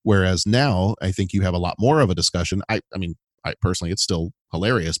 Whereas now I think you have a lot more of a discussion. I mean, I personally, it's still a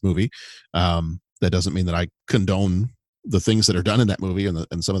hilarious movie. That doesn't mean that I condone the things that are done in that movie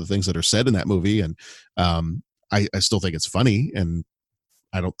and some of the things that are said in that movie. And I still think it's funny, and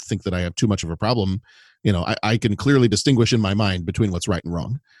I don't think that I have too much of a problem. I can clearly distinguish in my mind between what's right and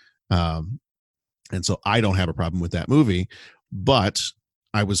wrong. And so I don't have a problem with that movie. But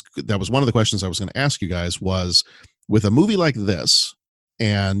that was one of the questions I was going to ask you guys was, with a movie like this,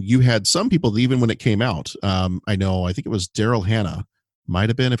 and you had some people that even when it came out, I think it was Daryl Hannah, might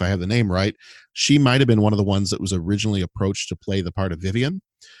have been, if I have the name right, she might have been one of the ones that was originally approached to play the part of Vivian,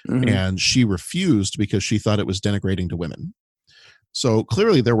 and she refused because she thought it was denigrating to women. So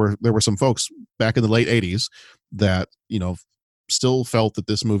clearly there were some folks back in the late 80s that, still felt that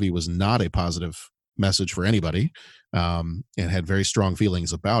this movie was not a positive message for anybody, and had very strong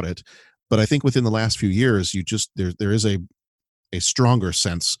feelings about it. But I think within the last few years, there is a stronger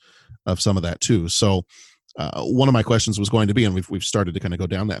sense of some of that too. So one of my questions was going to be, and we've started to kind of go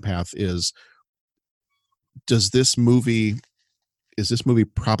down that path, is this movie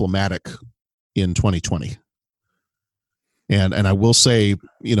problematic in 2020? And I will say,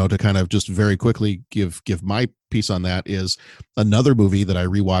 to kind of just very quickly give my piece on that, is another movie that I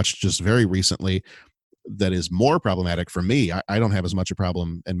rewatched just very recently that is more problematic for me. I don't have as much a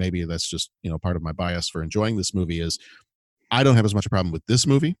problem, and maybe that's just part of my bias for enjoying this movie, is I don't have as much a problem with this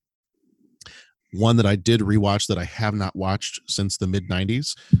movie. One that I did rewatch that I have not watched since the mid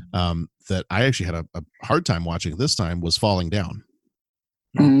 90s, that I actually had a hard time watching this time, was Falling Down.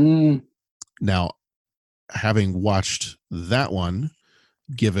 Now, having watched that one,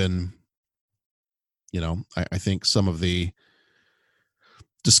 given, I think some of the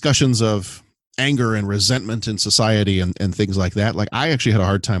discussions of anger and resentment in society and things like that, like I actually had a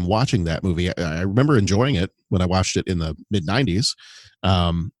hard time watching that movie. I remember enjoying it when I watched it in the mid 90s.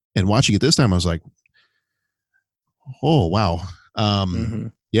 And watching it this time, I was like, oh, wow.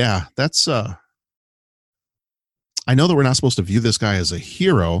 Yeah, that's, I know that we're not supposed to view this guy as a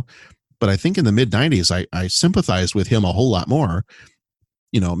hero, but I think in the mid 90s, I sympathized with him a whole lot more.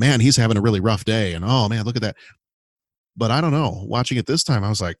 Man, he's having a really rough day, and oh man, look at that. But I don't know, watching it this time, I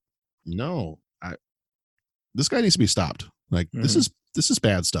was like, no, this guy needs to be stopped. Like, this is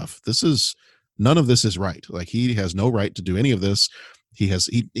bad stuff. None of this is right. Like, he has no right to do any of this.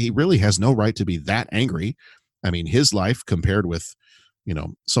 He really has no right to be that angry. I mean, his life compared with,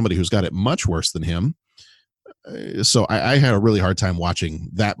 somebody who's got it much worse than him. So I had a really hard time watching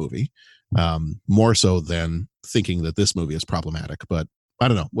that movie, more so than thinking that this movie is problematic. But I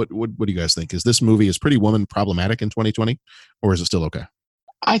don't know. What do you guys think? Is this movie, is Pretty Woman problematic in 2020, or is it still okay?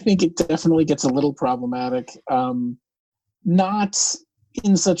 I think it definitely gets a little problematic. Not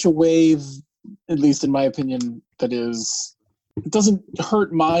in such a way, at least in my opinion, it doesn't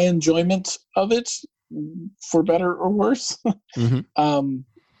hurt my enjoyment of it, for better or worse.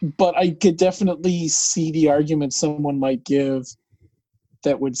 But I could definitely see the argument someone might give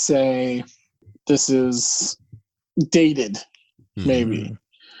that would say this is dated, maybe.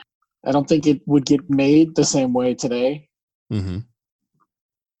 I don't think it would get made the same way today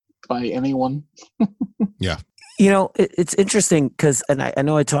by anyone. Yeah. It's interesting because, and I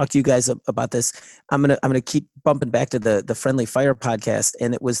know I talked to you guys about this. I'm gonna keep bumping back to the Friendly Fire podcast,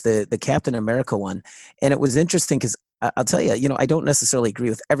 and it was the Captain America one, and it was interesting because I'll tell you, I don't necessarily agree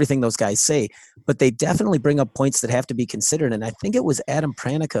with everything those guys say, but they definitely bring up points that have to be considered. And I think it was Adam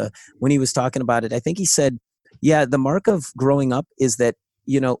Pranica when he was talking about it. I think he said, yeah, the mark of growing up is that,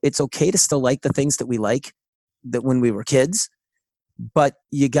 it's okay to still like the things that we like that when we were kids, but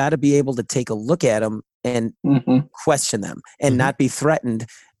you got to be able to take a look at them and question them and not be threatened.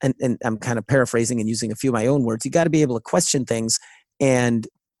 And I'm kind of paraphrasing and using a few of my own words. You got to be able to question things and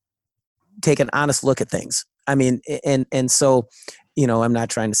take an honest look at things. I mean, and so, I'm not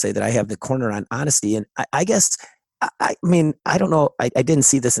trying to say that I have the corner on honesty. And I guess, I mean, I don't know. I didn't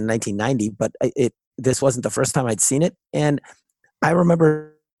see this in 1990, but this wasn't the first time I'd seen it. And I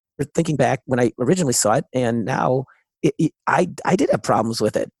remember thinking back when I originally saw it, and now I did have problems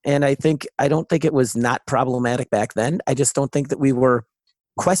with it. And I don't think it was not problematic back then. I just don't think that we were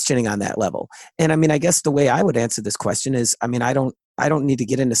questioning on that level. And I mean, I guess the way I would answer this question is, I mean, I don't need to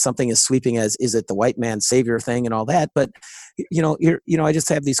get into something as sweeping as, is it the white man savior thing and all that? But, I just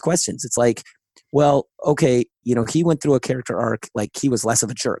have these questions. It's like, well, okay, he went through a character arc, like he was less of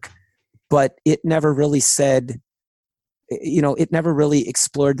a jerk, but it never really said, it never really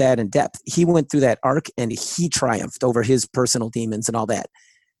explored that in depth. He went through that arc and he triumphed over his personal demons and all that.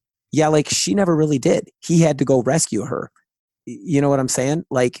 Yeah, like she never really did. He had to go rescue her. You know what I'm saying?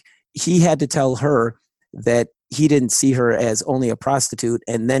 Like he had to tell her that he didn't see her as only a prostitute,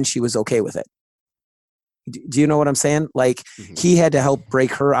 and then she was okay with it. Do you know what I'm saying? Like he had to help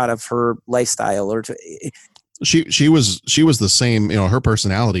break her out of her lifestyle, or she was the same. Her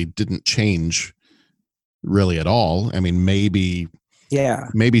personality didn't change really at all. I mean, maybe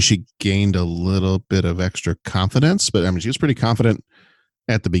she gained a little bit of extra confidence, but I mean, she was pretty confident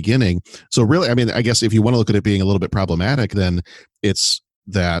at the beginning. So really, I mean, I guess if you want to look at it being a little bit problematic, then it's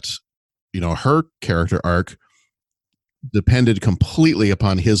that, her character arc depended completely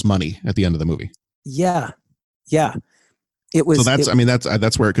upon his money at the end of the movie. Yeah. It was. So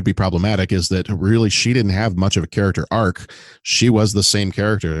that's where it could be problematic, is that really she didn't have much of a character arc. She was the same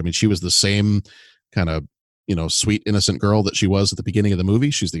character. I mean, she was the same kind of, sweet, innocent girl that she was at the beginning of the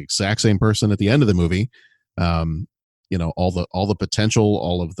movie. She's the exact same person at the end of the movie. All the potential,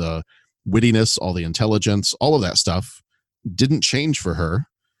 all of the wittiness, all the intelligence, all of that stuff didn't change for her.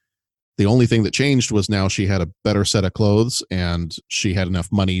 The only thing that changed was now she had a better set of clothes and she had enough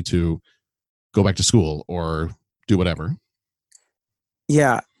money to go back to school or do whatever.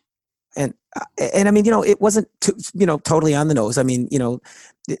 Yeah. And I mean, it wasn't totally on the nose. I mean,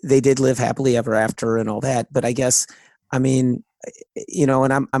 they did live happily ever after and all that, but I guess, I mean,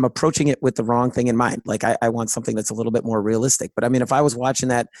 and I'm approaching it with the wrong thing in mind. Like I want something that's a little bit more realistic, but I mean, if I was watching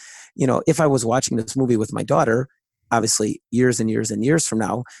that, if I was watching this movie with my daughter, obviously years and years and years from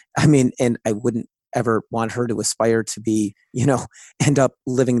now, I mean, and I wouldn't ever want her to aspire to be, end up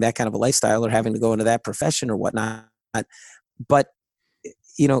living that kind of a lifestyle or having to go into that profession or whatnot. But,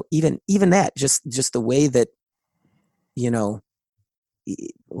 even that, just the way that,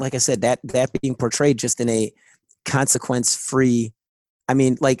 like I said, that being portrayed just in a consequence-free, I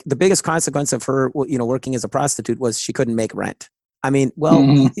mean, like the biggest consequence of her, working as a prostitute was she couldn't make rent. I mean,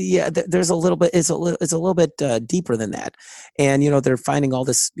 well, yeah, there's a little bit, it's a little bit deeper than that. And, they're finding all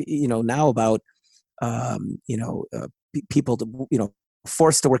this, now about, people to,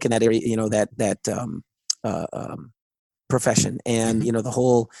 forced to work in that area, that profession. And, the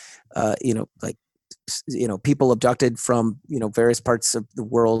whole, people abducted from, various parts of the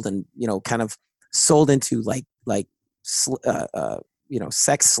world and, kind of sold into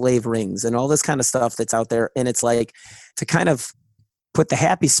sex slave rings and all this kind of stuff that's out there. And it's like, to kind of put the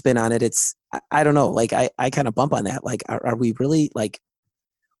happy spin on it, it's, I don't know, like I kind of bump on that. Like, are we really like,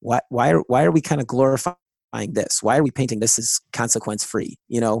 why are we kind of glorifying this? Why are we painting this as consequence free?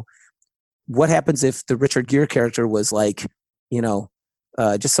 What happens if the Richard Gere character was like,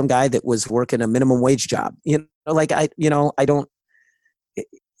 just some guy that was working a minimum wage job? I don't,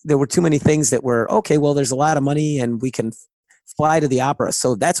 there were too many things that were, okay, well, there's a lot of money and we can fly to the opera,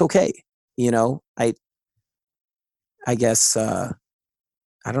 so that's okay. I guess,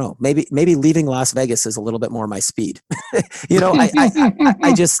 I don't know, maybe leaving Las Vegas is a little bit more my speed.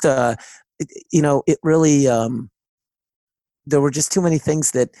 I just, it really, there were just too many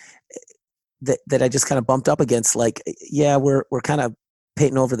things that I just kind of bumped up against. Like, yeah, we're kind of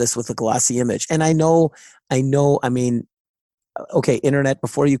painting over this with a glossy image. And I know, I mean, okay, internet,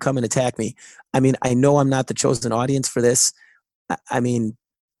 before you come and attack me, I mean, I know I'm not the chosen audience for this. I mean,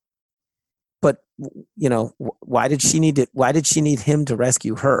 but why did she need him to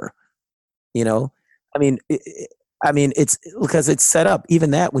rescue her? I mean, it's because it's set up,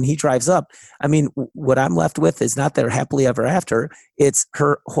 even that when he drives up, I mean, what I'm left with is not their happily ever after. It's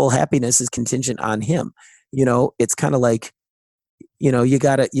her whole happiness is contingent on him. It's kind of like, you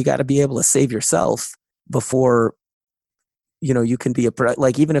gotta be able to save yourself before, you can be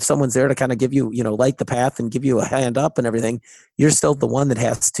like, even if someone's there to kind of give you, light the path and give you a hand up and everything, you're still the one that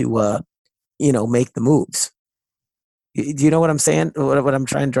has to, make the moves. Do you know what I'm saying? What I'm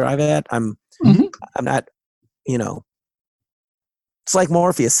trying to drive at? I'm not, it's like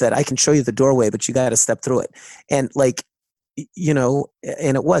Morpheus said, I can show you the doorway, but you got to step through it. And like,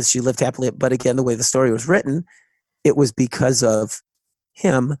 and it was, she lived happily, but again, the way the story was written, it was because of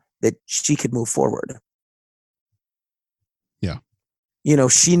him that she could move forward. Yeah.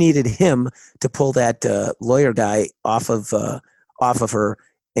 She needed him to pull that lawyer guy off of her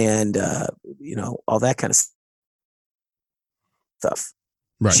and, all that kind of stuff.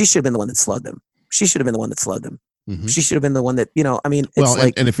 Right. She should have been the one that slugged him. She should have been the one that slugged him. Mm-hmm. She should have been the one that, I mean, it's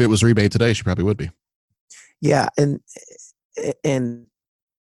like, and if it was Rebate today, she probably would be. Yeah. And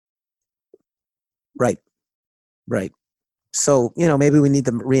right. So, maybe we need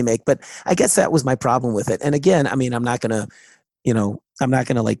the remake, but I guess that was my problem with it. And again, I mean, I'm not going to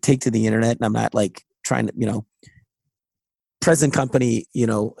like take to the internet, and I'm not like trying to, present company,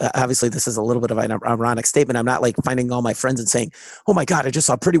 obviously this is a little bit of an ironic statement. I'm not like finding all my friends and saying, oh my God, I just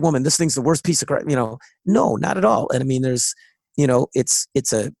saw Pretty Woman. This thing's the worst piece of crap, no, not at all. And I mean, there's,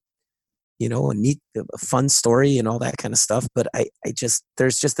 it's a, you know, a neat, a fun story and all that kind of stuff. But I just,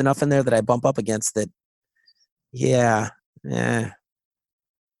 there's just enough in there that I bump up against that. Yeah.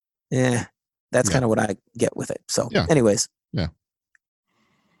 That's kind of what I get with it. So anyways. Yeah.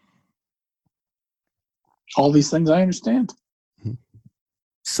 All these things I understand.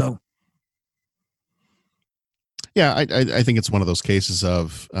 So. Yeah, I think it's one of those cases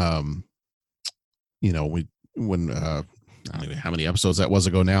of, you know, when I don't know how many episodes that was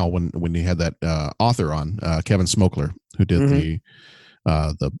ago now when you had that author on, Kevin Smokler, who did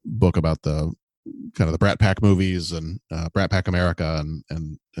the book about the kind of the Brat Pack movies and Brat Pack America,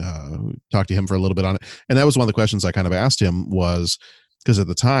 and talked to him for a little bit on it. And that was one of the questions I kind of asked him, was because at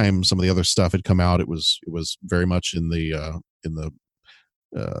the time some of the other stuff had come out. It was very much in the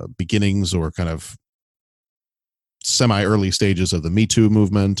beginnings or kind of semi-early stages of the Me Too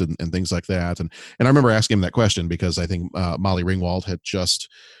movement and things like that. And I remember asking him that question because I think Molly Ringwald had just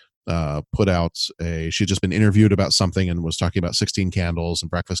put out she'd just been interviewed about something and was talking about 16 Candles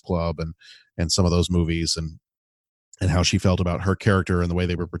and Breakfast Club and some of those movies and how she felt about her character and the way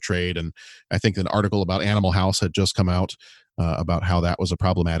they were portrayed. And I think an article about Animal House had just come out about how that was a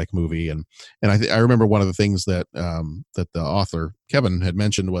problematic movie. And I remember one of the things that that the author Kevin had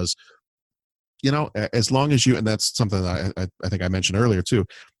mentioned was, you know, as long as you, and that's something that I think I mentioned earlier too,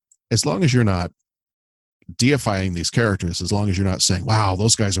 as long as you're not deifying these characters, as long as you're not saying, wow,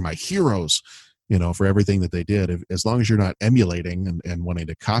 those guys are my heroes, you know, for everything that they did, as long as you're not emulating and wanting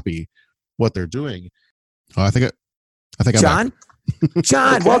to copy what they're doing. Oh, I think I'm John, back.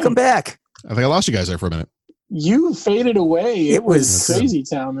 John, welcome back. I think I lost you guys there for a minute. You faded away. It was crazy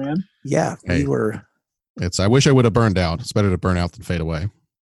town, man. Yeah, hey, we were. I wish I would have burned out. It's better to burn out than fade away.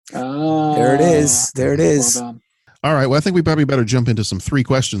 There it is. There it is. Well done. All right. Well, I think we probably better jump into some 3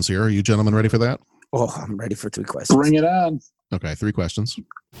 questions here. Are you gentlemen ready for that? Oh, I'm ready for 3 questions. Bring it on. Okay, 3 questions.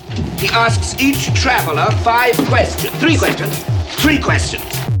 He asks each traveler 5 questions. 3 questions. 3 questions.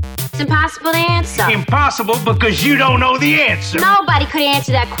 It's impossible to answer. Impossible because you don't know the answer. Nobody could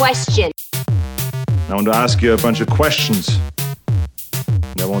answer that question. I want to ask you a bunch of questions.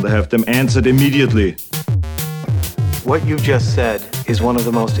 I want to have them answered immediately. What you just said is one of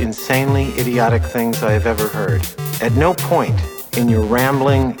the most insanely idiotic things I have ever heard. At no point in your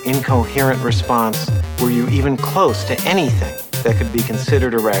rambling, incoherent response were you even close to anything that could be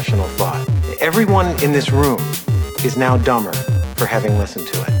considered a rational thought. Everyone in this room is now dumber for having listened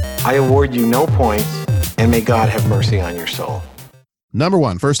to it. I award you no points, and may God have mercy on your soul. Number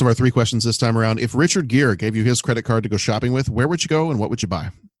 1, first of our 3 questions this time around. If Richard Gere gave you his credit card to go shopping with, where would you go and what would you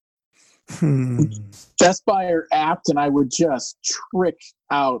buy? Best Buy or Apt, and I would just trick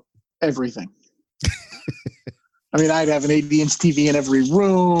out everything. I mean, I'd have an 80-inch TV in every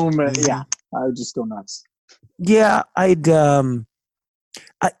room. And yeah, I would just go nuts. Yeah, I'm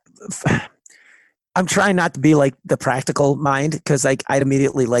trying not to be like the practical mind, because like I'd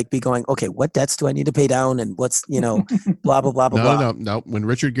immediately like be going, okay, what debts do I need to pay down, and what's, you know, blah blah blah blah blah. No. When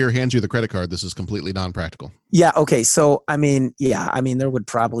Richard Gere hands you the credit card, this is completely non-practical. Yeah. Okay. So I mean, there would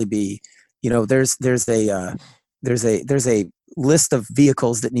probably be, you know, there's a list of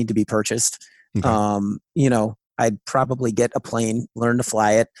vehicles that need to be purchased. Okay. You know, I'd probably get a plane, learn to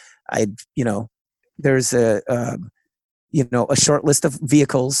fly it. There's a short list of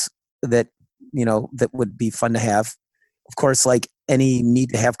vehicles that, you know, that would be fun to have. Of course, like any need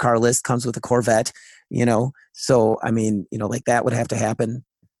to have car list comes with a Corvette, you know? So, I mean, you know, like that would have to happen.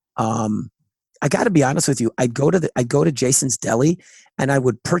 I got to be honest with you. I'd go to Jason's Deli and I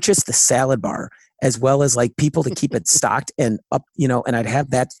would purchase the salad bar as well as like people to keep it stocked and up, you know, and I'd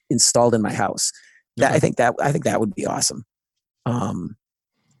have that installed in my house. I think that would be awesome.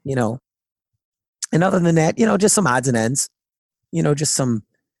 You know, and other than that, you know, just some odds and ends, you know, just some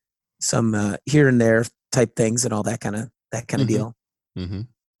here and there type things and all that kind of deal. Mm-hmm.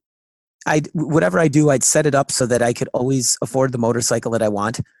 Whatever I do, I'd set it up so that I could always afford the motorcycle that I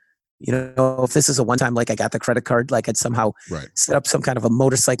want. You know, if this is a one-time, like I got the credit card, like I'd somehow set up some kind of a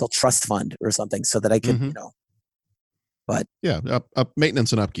motorcycle trust fund or something so that I could, you know, but yeah, up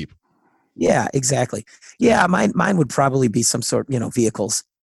maintenance and upkeep. Yeah, exactly. Yeah. Mine would probably be some sort, you know, vehicles.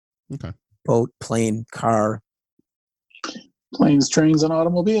 Okay. Boat, plane, car. Planes, trains, and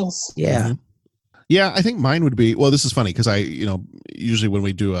automobiles. Yeah. Mm-hmm. Yeah, I think mine would be, well, this is funny because usually when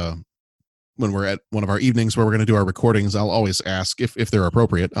we do when we're at one of our evenings where we're going to do our recordings, I'll always ask if they're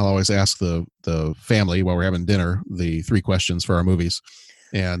appropriate. I'll always ask the family while we're having dinner, the 3 questions for our movies.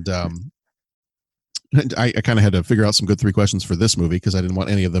 And I kind of had to figure out some good 3 questions for this movie because I didn't want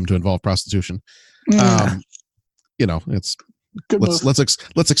any of them to involve prostitution. Yeah. You know, it's Good let's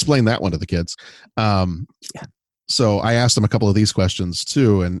explain that one to the kids. Yeah. So I asked him a couple of these questions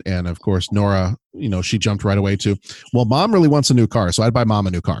too, and of course Nora, she jumped right away to, well, Mom really wants a new car, so I'd buy Mom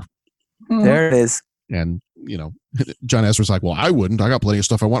a new car. There it is. And John Ezra's like, well, I wouldn't. I got plenty of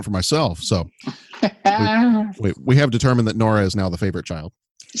stuff I want for myself. So we have determined that Nora is now the favorite child.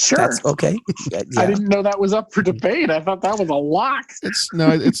 Sure. That's okay. Yeah. I didn't know that was up for debate. I thought that was a lock.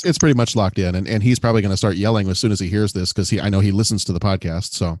 It's pretty much locked in, and he's probably going to start yelling as soon as he hears this because I know he listens to the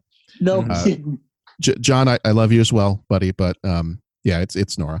podcast. So no kidding. John, I love you as well, buddy. But yeah,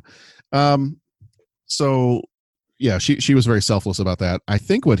 it's Nora. So yeah, she was very selfless about that. I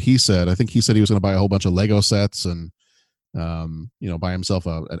think he said he was going to buy a whole bunch of Lego sets and buy himself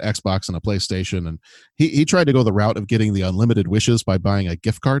an Xbox and a PlayStation, and he tried to go the route of getting the unlimited wishes by buying a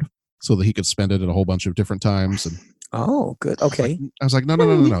gift card so that he could spend it at a whole bunch of different times. And oh, good. Okay. I was like,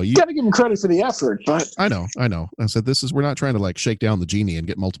 no. You got to give him credit for the effort, but I know. I said, we're not trying to like shake down the genie and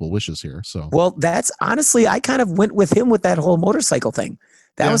get multiple wishes here. So, well, that's honestly, I kind of went with him with that whole motorcycle thing.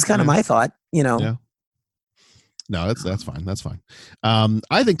 That was kind of my thought, Yeah. No, that's fine. That's fine.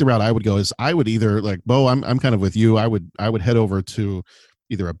 I think the route I would go is I would either like Bo. I'm kind of with you. I would head over to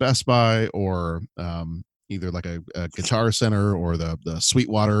either a Best Buy or either like a Guitar Center or the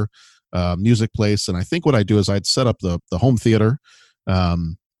Sweetwater music place. And I think what I'd do is I'd set up the home theater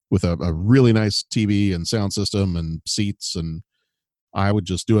with a really nice TV and sound system and seats, and I would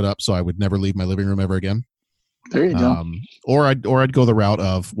just do it up so I would never leave my living room ever again. There you go. Or I'd go the route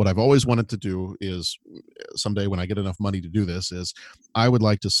of what I've always wanted to do is someday when I get enough money to do this is I would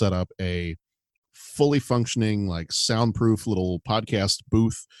like to set up a fully functioning, like soundproof little podcast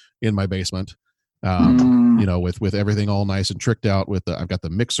booth in my basement. With everything all nice and tricked out I've got the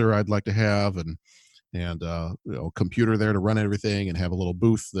mixer I'd like to have and computer there to run everything and have a little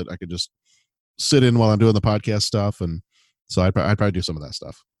booth that I could just sit in while I'm doing the podcast stuff. And so I'd probably do some of that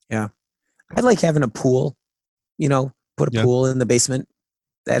stuff. Yeah. I'd like having a pool. Put a pool in the basement.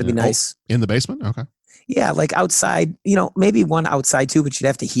 That'd be nice. In the basement? Okay. Yeah, like outside, maybe one outside too, but you'd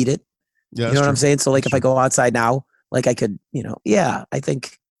have to heat it. Yeah, you know what I'm saying? So like if I go outside now, like I could, I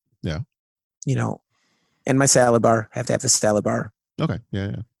think. Yeah. And my salad bar, have to have the salad bar. Okay.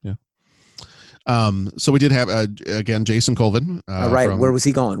 Yeah. So we did have again Jason Colvin. Right. Where was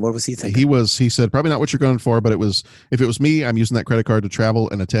he going? What was he thinking? He said probably not what you're going for, but if it was me, I'm using that credit card to travel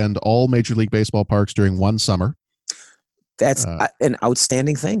and attend all Major League Baseball parks during one summer. That's an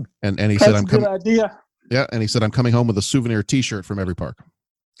outstanding thing. And he said, "I'm good idea." Yeah, and he said, "I'm coming home with a souvenir T-shirt from every park."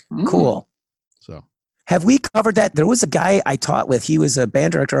 Cool. So, have we covered that? There was a guy I taught with. He was a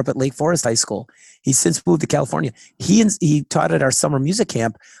band director up at Lake Forest High School. He's since moved to California. He taught at our summer music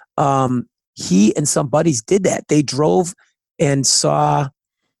camp. He and some buddies did that. They drove and saw.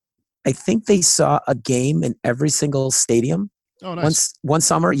 I think they saw a game in every single stadium. Oh, nice. One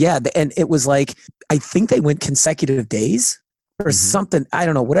summer, yeah, and it was like I think they went consecutive days or something. I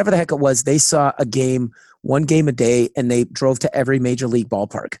don't know, whatever the heck it was. They saw a game, one game a day, and they drove to every major league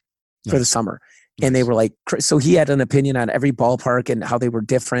ballpark for the summer. Nice. And they were like, so he had an opinion on every ballpark and how they were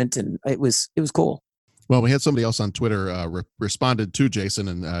different, and it was cool. Well, we had somebody else on Twitter responded to Jason,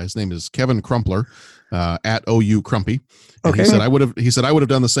 and his name is Kevin Crumpler at OU Crumpy. And he said I would have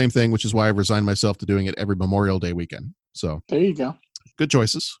done the same thing, which is why I've resigned myself to doing it every Memorial Day weekend. So there you go. Good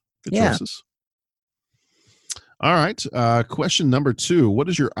choices. Good choices. All right. Question number 2. What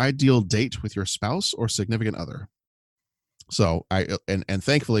is your ideal date with your spouse or significant other? So and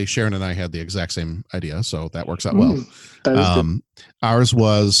thankfully Sharon and I had the exact same idea, so that works out well. That is good. Ours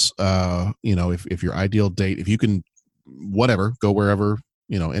was if your ideal date, if you can go wherever,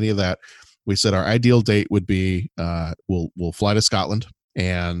 any of that. We said our ideal date would be we'll fly to Scotland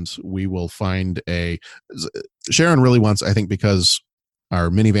and we will find Sharon really wants, I think because our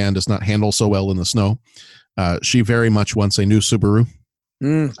minivan does not handle so well in the snow, she very much wants a new Subaru.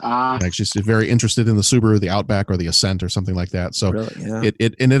 Like she's very interested in the Subaru, the Outback, or the Ascent, or something like that. So really, yeah.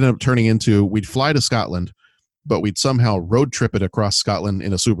 it ended up turning into we'd fly to Scotland, but we'd somehow road trip it across Scotland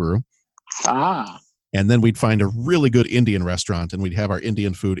in a Subaru. And then we'd find a really good Indian restaurant, and we'd have our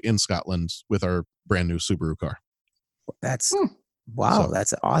Indian food in Scotland with our brand new Subaru car. That's wow. So,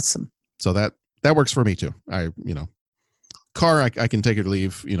 that's awesome. So that works for me too. Car I can take or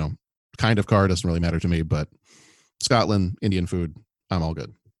leave. Kind of car doesn't really matter to me, but Scotland, Indian food, I'm all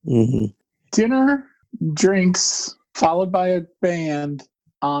good. Dinner, drinks, followed by a band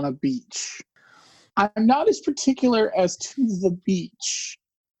on a beach. I'm not as particular as to the beach.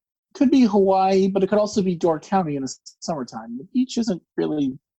 Could be Hawaii, but it could also be Door County in the summertime. The beach isn't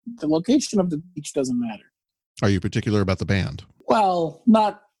really, the location of the beach doesn't matter. Are you particular about the band? Well,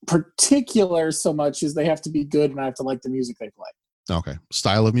 not particular so much as they have to be good and I have to like the music they play. Okay.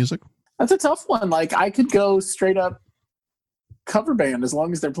 Style of music? That's a tough one. Like, I could go straight up cover band as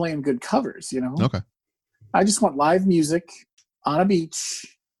long as they're playing good covers, you know? Okay. I just want live music on a beach,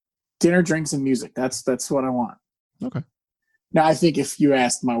 dinner, drinks, and music. That's what I want. Okay. Now, I think if you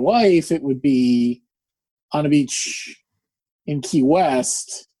asked my wife, it would be on a beach in Key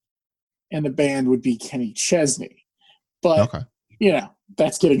West, and the band would be Kenny Chesney. But, you know,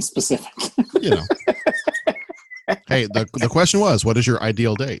 that's getting specific. You know. Hey, the question was, what is your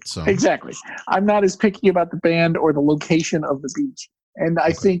ideal date? So Exactly. I'm not as picky about the band or the location of the beach. And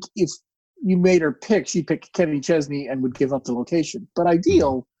I think if you made her pick, she'd pick Kenny Chesney and would give up the location. But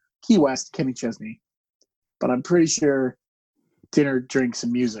ideal, Key West, Kenny Chesney. But I'm pretty sure dinner, drinks,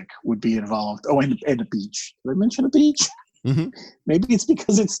 and music would be involved. Oh, and a beach. Did I mention a beach? Mm-hmm. Maybe it's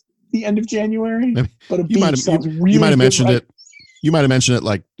because it's the end of January. Maybe. But a beach sounds really you might have good, mentioned right? it. You might have mentioned it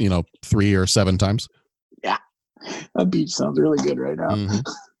like 3 or 7 times. Yeah, a beach sounds really good right now. Mm-hmm.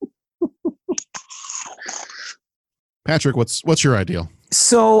 Patrick, what's your ideal?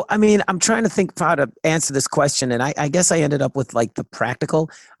 So, I mean, I'm trying to think of how to answer this question, and I guess I ended up with like the practical.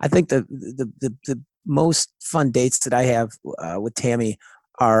 I think the most fun dates that I have with Tammy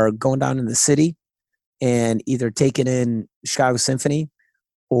are going down in the city and either taking in Chicago Symphony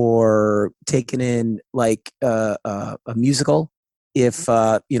or taking in like a musical. If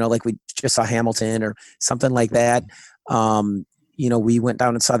like we just saw Hamilton or something like that. We went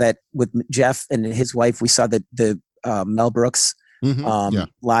down and saw that with Jeff and his wife. We saw the Mel Brooks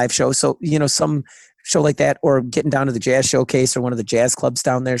live show. So, some show like that, or getting down to the Jazz Showcase or one of the jazz clubs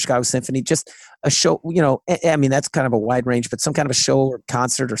down there, Chicago Symphony, just a show, I mean, that's kind of a wide range, but some kind of a show or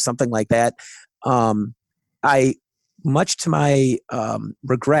concert or something like that. Much to my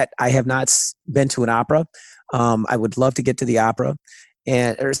regret, I have not been to an opera. I would love to get to the opera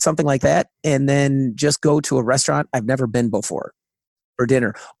or something like that. And then just go to a restaurant I've never been before for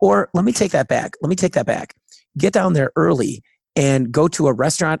dinner. Or let me take that back. Get down there early and go to a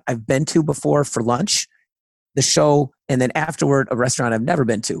restaurant I've been to before for lunch, the show, and then afterward, a restaurant I've never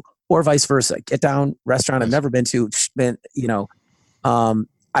been to, or vice versa. Get down, restaurant I've never been to,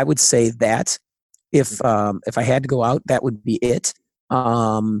 I would say that if I had to go out, that would be it.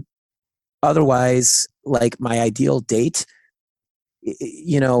 Otherwise, like my ideal date,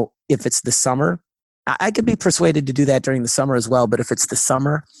 if it's the summer, I could be persuaded to do that during the summer as well. But if it's the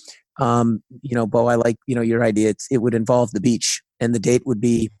summer, Bo, I like, your idea. It would involve the beach, and the date would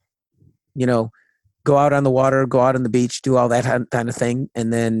be, go out on the water, go out on the beach, do all that kind of thing.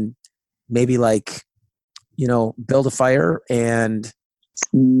 And then maybe like, build a fire and,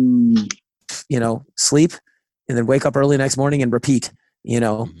 sleep, and then wake up early next morning and repeat,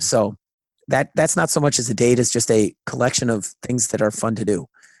 so that's not so much as a date as just a collection of things that are fun to do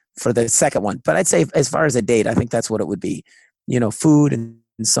for the second one. But I'd say as far as a date, I think that's what it would be, food and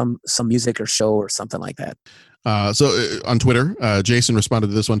some music or show or something like that. So on Twitter, Jason responded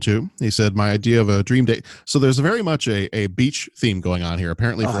to this one too. He said, my idea of a dream date. So there's very much a beach theme going on here,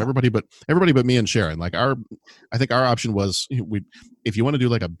 apparently for everybody but me and Sharon. Like I think our option was if you want to do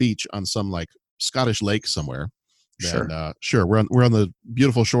like a beach on some like Scottish lake somewhere, then sure. We're on the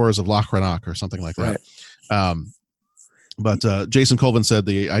beautiful shores of Loch Rannoch or something like that. But Jason Colvin said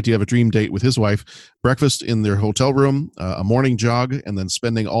the idea of a dream date with his wife, breakfast in their hotel room, a morning jog, and then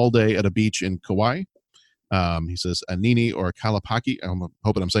spending all day at a beach in Kauai. He says Anini or Kalapaki, I'm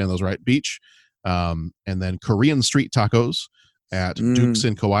hoping I'm saying those right, beach. And then Korean street tacos at Duke's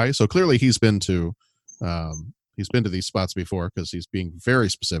in Kauai. So clearly he's been to these spots before because he's being very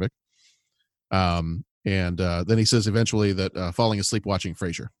specific. And then he says eventually that falling asleep watching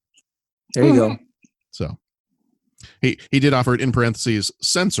Frasier. There you go. So he did offer it in parentheses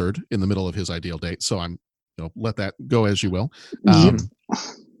censored in the middle of his ideal date. So I'm let that go as you will.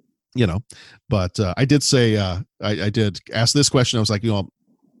 But I did say I did ask this question. I was like,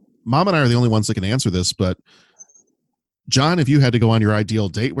 Mom and I are the only ones that can answer this. But John, if you had to go on your ideal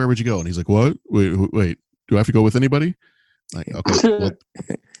date, where would you go? And he's like, what? Wait, do I have to go with anybody? Like, okay, well,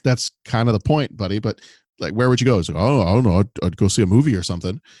 that's kind of the point, buddy. But like, where would you go? He's like, oh, I don't know. I'd go see a movie or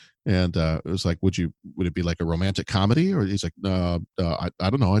something. And it was like, would it be like a romantic comedy? Or he's like, I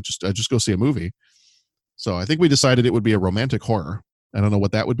don't know. I just go see a movie. So I think we decided it would be a romantic horror. I don't know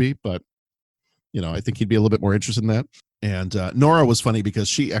what that would be, but I think he'd be a little bit more interested in that. And Nora was funny because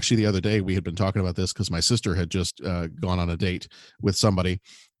she actually the other day we had been talking about this because my sister had just gone on a date with somebody,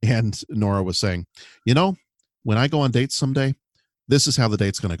 and Nora was saying, when I go on dates someday, this is how the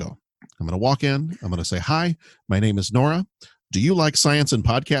date's going to go. I'm going to walk in. I'm going to say, hi, my name is Nora. Do you like science and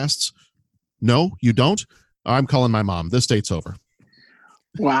podcasts? No, you don't? I'm calling my mom. This date's over.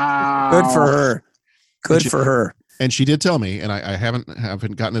 Wow. Good for her. Good for her. And she did tell me, and I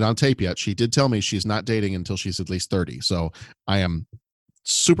haven't gotten it on tape yet. She did tell me she's not dating until she's at least 30. So I am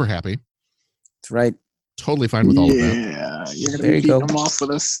super happy. That's right. Totally fine with all of that. Yeah, you're gonna There be you beating go. them off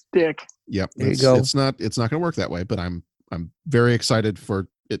with a stick. Yep. There you go. It's not going to work that way, but I'm very excited for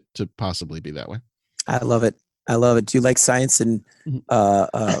it to possibly be that way. I love it. I love it. Do you like science and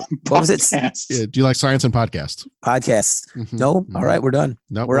what was it? Podcasts. Yeah, do you like science and podcasts? Podcasts. Mhm. No. All right, we're done.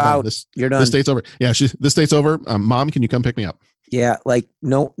 No, we're done. out. You're done. This date's over. Yeah, this date's over. Mom, can you come pick me up? Yeah, like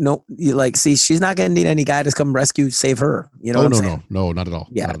no. You like see, she's not gonna need any guy to come rescue, save her. You know? Oh, what I'm saying? no, not at all.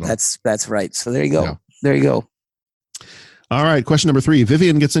 Yeah, Not at all. that's right. So there you go. Yeah. There you go. All right, question number 3.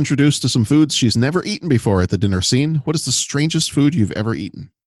 Vivian gets introduced to some foods she's never eaten before at the dinner scene. What is the strangest food you've ever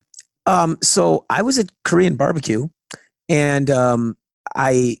eaten? So I was at Korean barbecue, and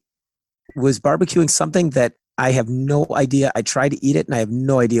I was barbecuing something that I have no idea. I tried to eat it, and I have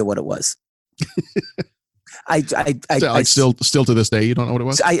no idea what it was. Still to this day, you don't know what it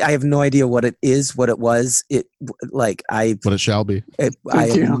was? I have no idea what it is, what it was. What it shall be.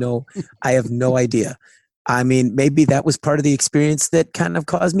 I have no idea. I mean, maybe that was part of the experience that kind of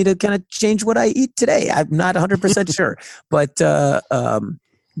caused me to kind of change what I eat today. I'm not 100% sure, but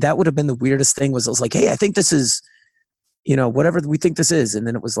that would have been the weirdest thing. Was I was like, hey, I think this is, whatever we think this is, and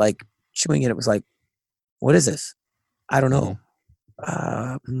then it was like chewing it. It was like, what is this? I don't know.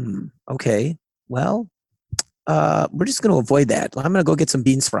 Okay, well, we're just going to avoid that. I'm going to go get some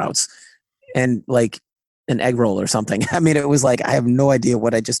bean sprouts and like an egg roll or something. I mean, it was like I have no idea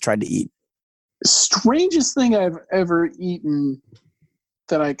what I just tried to eat. Strangest thing I've ever eaten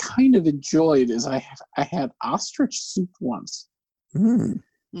that I kind of enjoyed is I had ostrich soup once.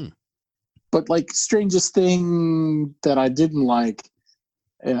 But like strangest thing that I didn't like,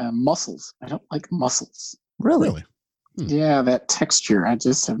 mussels. I don't like mussels. Really? Yeah, that texture. I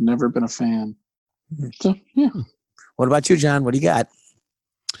just have never been a fan. So, yeah. What about you, John? What do you got?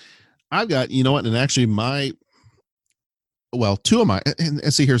 I've got, you know what, and actually two of my,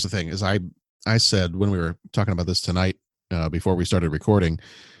 and see, here's the thing, is I said when we were talking about this tonight, before we started recording,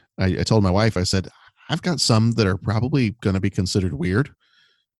 I told my wife, I said, I've got some that are probably going to be considered weird,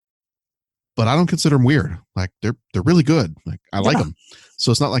 but I don't consider them weird. Like they're really good. Like I like them.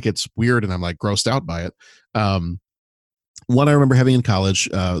 So it's not like it's weird and I'm like grossed out by it. One I remember having in college,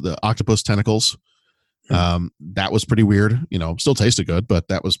 the octopus tentacles. That was pretty weird, still tasted good, but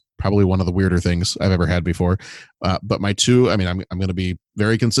that was probably one of the weirder things I've ever had before. But my two, I mean, I'm going to be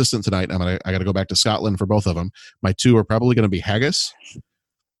very consistent tonight. I got to go back to Scotland for both of them. My two are probably going to be haggis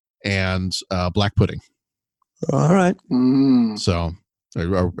and black pudding. All right. So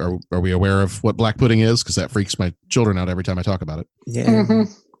are we aware of what black pudding is? Because that freaks my children out every time I talk about it. Yeah.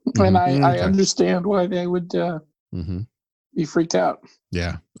 Mm-hmm. And I understand why they would be freaked out.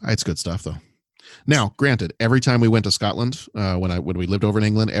 Yeah. It's good stuff though. Now, granted, every time we went to Scotland, when we lived over in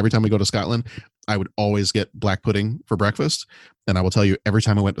England, every time we go to Scotland, I would always get black pudding for breakfast. And I will tell you, every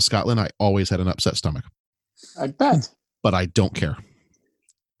time I went to Scotland, I always had an upset stomach. I bet. But I don't care.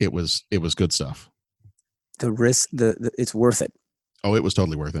 It was good stuff. The risk, it's worth it. Oh, it was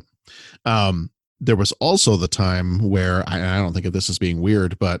totally worth it. There was also the time where I don't think of this as being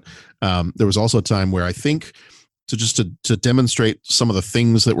weird, but there was also a time where I think to demonstrate some of the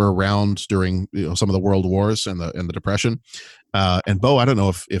things that were around during some of the world wars and the Depression. And Bo, I don't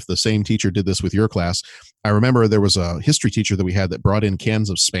know if the same teacher did this with your class. I remember there was a history teacher that we had that brought in cans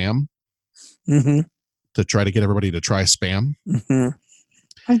of Spam to try to get everybody to try Spam.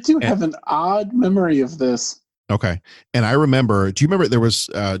 I do have an odd memory of this. Okay. And I remember, do you remember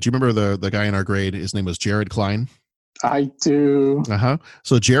the guy in our grade? His name was Jared Klein. I do.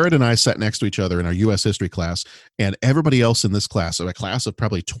 So Jared and I sat next to each other in our U.S. history class, and everybody else in this class, so a class of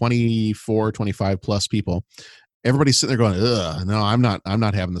probably 24, 25 plus people, everybody's sitting there going, ugh, no, I'm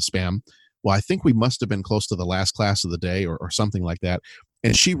not having the Spam. Well, I think we must have been close to the last class of the day or something like that.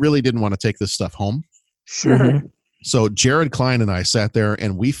 And she really didn't want to take this stuff home. Sure. So Jared Klein and I sat there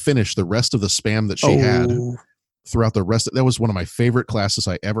and we finished the rest of the Spam that she had throughout the rest. That was one of my favorite classes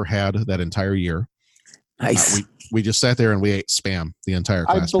I ever had that entire year. Nice. We just sat there and we ate Spam the entire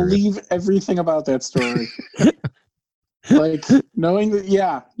class. I believe everything about that story. Like knowing that,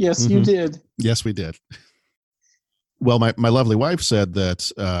 yes, you did. Yes, we did. Well, my lovely wife said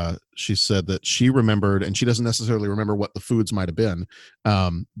that she said that she remembered, and she doesn't necessarily remember what the foods might have been,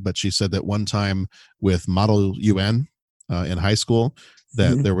 but she said that one time with Model UN in high school,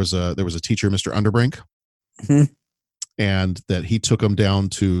 that there was a teacher, Mr. Underbrink, and that he took them down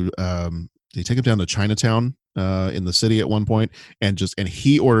to Chinatown in the city at one point, and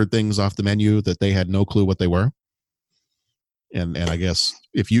he ordered things off the menu that they had no clue what they were. And I guess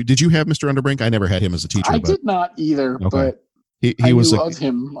did you have Mr. Underbrink? I never had him as a teacher. I did not either, but he was knew of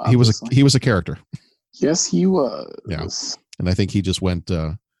him. He was a character. Yes, he was. Yeah, and I think he just went.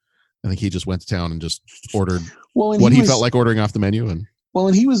 I think he just went to town and just ordered what he felt like ordering off the menu. And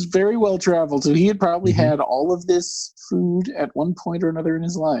he was very well traveled, so he had probably had all of this food at one point or another in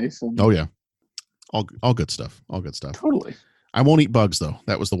his life. And oh yeah, all good stuff. All good stuff. Totally. I won't eat bugs though.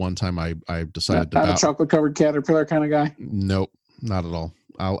 That was the one time I decided not a chocolate covered caterpillar kind of guy. Nope, not at all.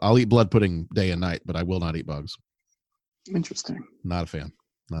 I'll eat blood pudding day and night, but I will not eat bugs. Interesting. Not a fan.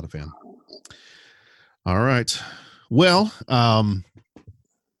 Not a fan. All right. Well,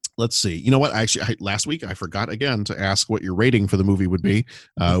 let's see. You know what? Last week I forgot again to ask what your rating for the movie would be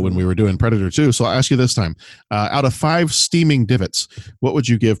when we were doing Predator 2. So I'll ask you this time. Out of 5 steaming divots, what would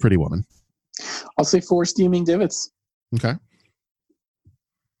you give Pretty Woman? I'll say 4 steaming divots. Okay.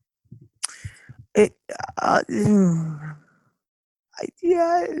 I'll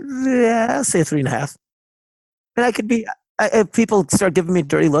say 3.5. And I could be. If people start giving me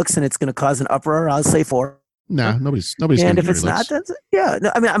dirty looks and it's going to cause an uproar, I'll say 4. Nah, nobody's. And if it's not, that's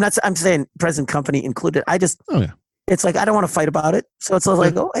no. I mean, I'm saying present company included. It's like I don't want to fight about it, so it's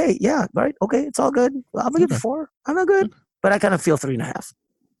like, oh, hey, yeah, right, okay, it's all good. I'm gonna give it 4. I'm not good, but I kind of feel 3.5.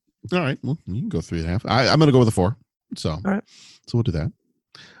 All right, well, you can go 3.5. I'm gonna go with a 4. So, all right, so we'll do that.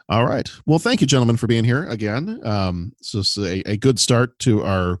 All right. Well, thank you, gentlemen, for being here again. So it's a good start to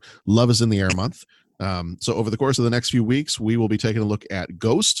our Love is in the Air month. So over the course of the next few weeks, we will be taking a look at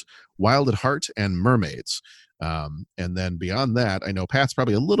Ghost, Wild at Heart, and Mermaids. And then beyond that, I know Pat's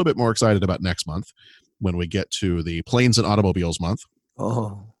probably a little bit more excited about next month when we get to the Planes and Automobiles month.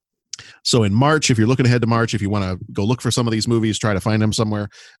 Oh. So in March, if you're looking ahead to March, if you want to go look for some of these movies, try to find them somewhere.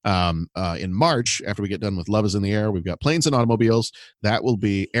 In March, after we get done with Love is in the Air, we've got Planes and Automobiles. That will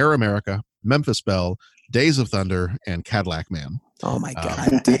be Air America, Memphis Belle, Days of Thunder, and Cadillac Man. Oh my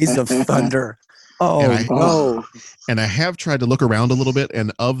God, Days of Thunder. And I have tried to look around a little bit,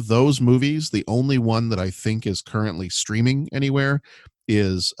 and of those movies, the only one that I think is currently streaming anywhere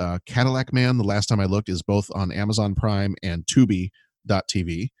is Cadillac Man. The last time I looked is both on Amazon Prime and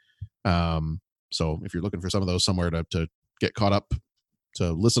Tubi.tv. So if you're looking for some of those somewhere to get caught up,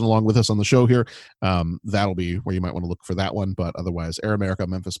 to listen along with us on the show here, that'll be where you might want to look for that one. But otherwise, Air America,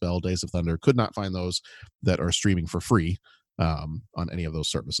 Memphis Belle, Days of Thunder, could not find those that are streaming for free on any of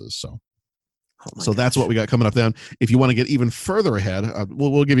those services. So that's what we got coming up then. If you want to get even further ahead,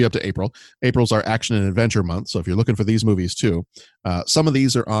 we'll give you up to April. April's our action and adventure month. So if you're looking for these movies too, some of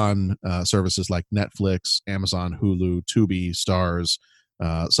these are on services like Netflix, Amazon, Hulu, Tubi, Stars,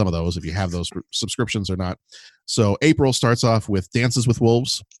 some of those, if you have those subscriptions or not. So April starts off with Dances with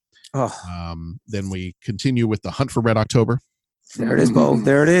Wolves. Then we continue with The Hunt for Red October. There it is, Bo.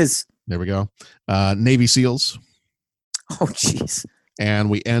 There it is. There we go. Navy SEALs. Oh, jeez. And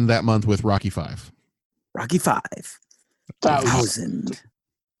we end that month with Rocky V. Rocky V. 1,000.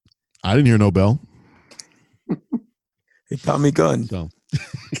 I didn't hear no bell. Hey, Tommy Gunn. So.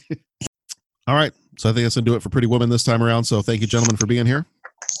 All right. So I think that's going to do it for Pretty Woman this time around. So thank you, gentlemen, for being here.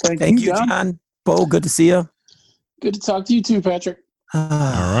 Thank you, John. Bo, good to see you. Good to talk to you too, Patrick.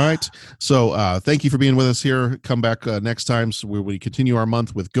 All right. So thank you for being with us here. Come back next time so we continue our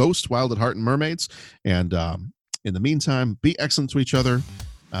month with Ghost, Wild at Heart, and Mermaids. And in the meantime, be excellent to each other.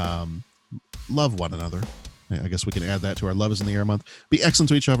 Love one another. I guess we can add that to our Love is in the Air month. Be excellent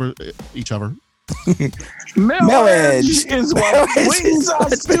to each other. Marriage is what brings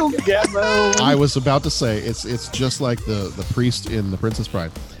us together. I was about to say it's just like the priest in The Princess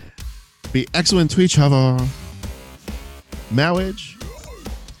Bride. Be excellent to each other. Marriage,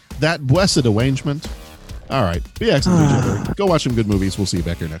 that blessed arrangement. All right, be excellent to each other. Go watch some good movies. We'll see you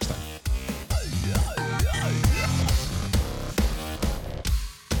back here next time.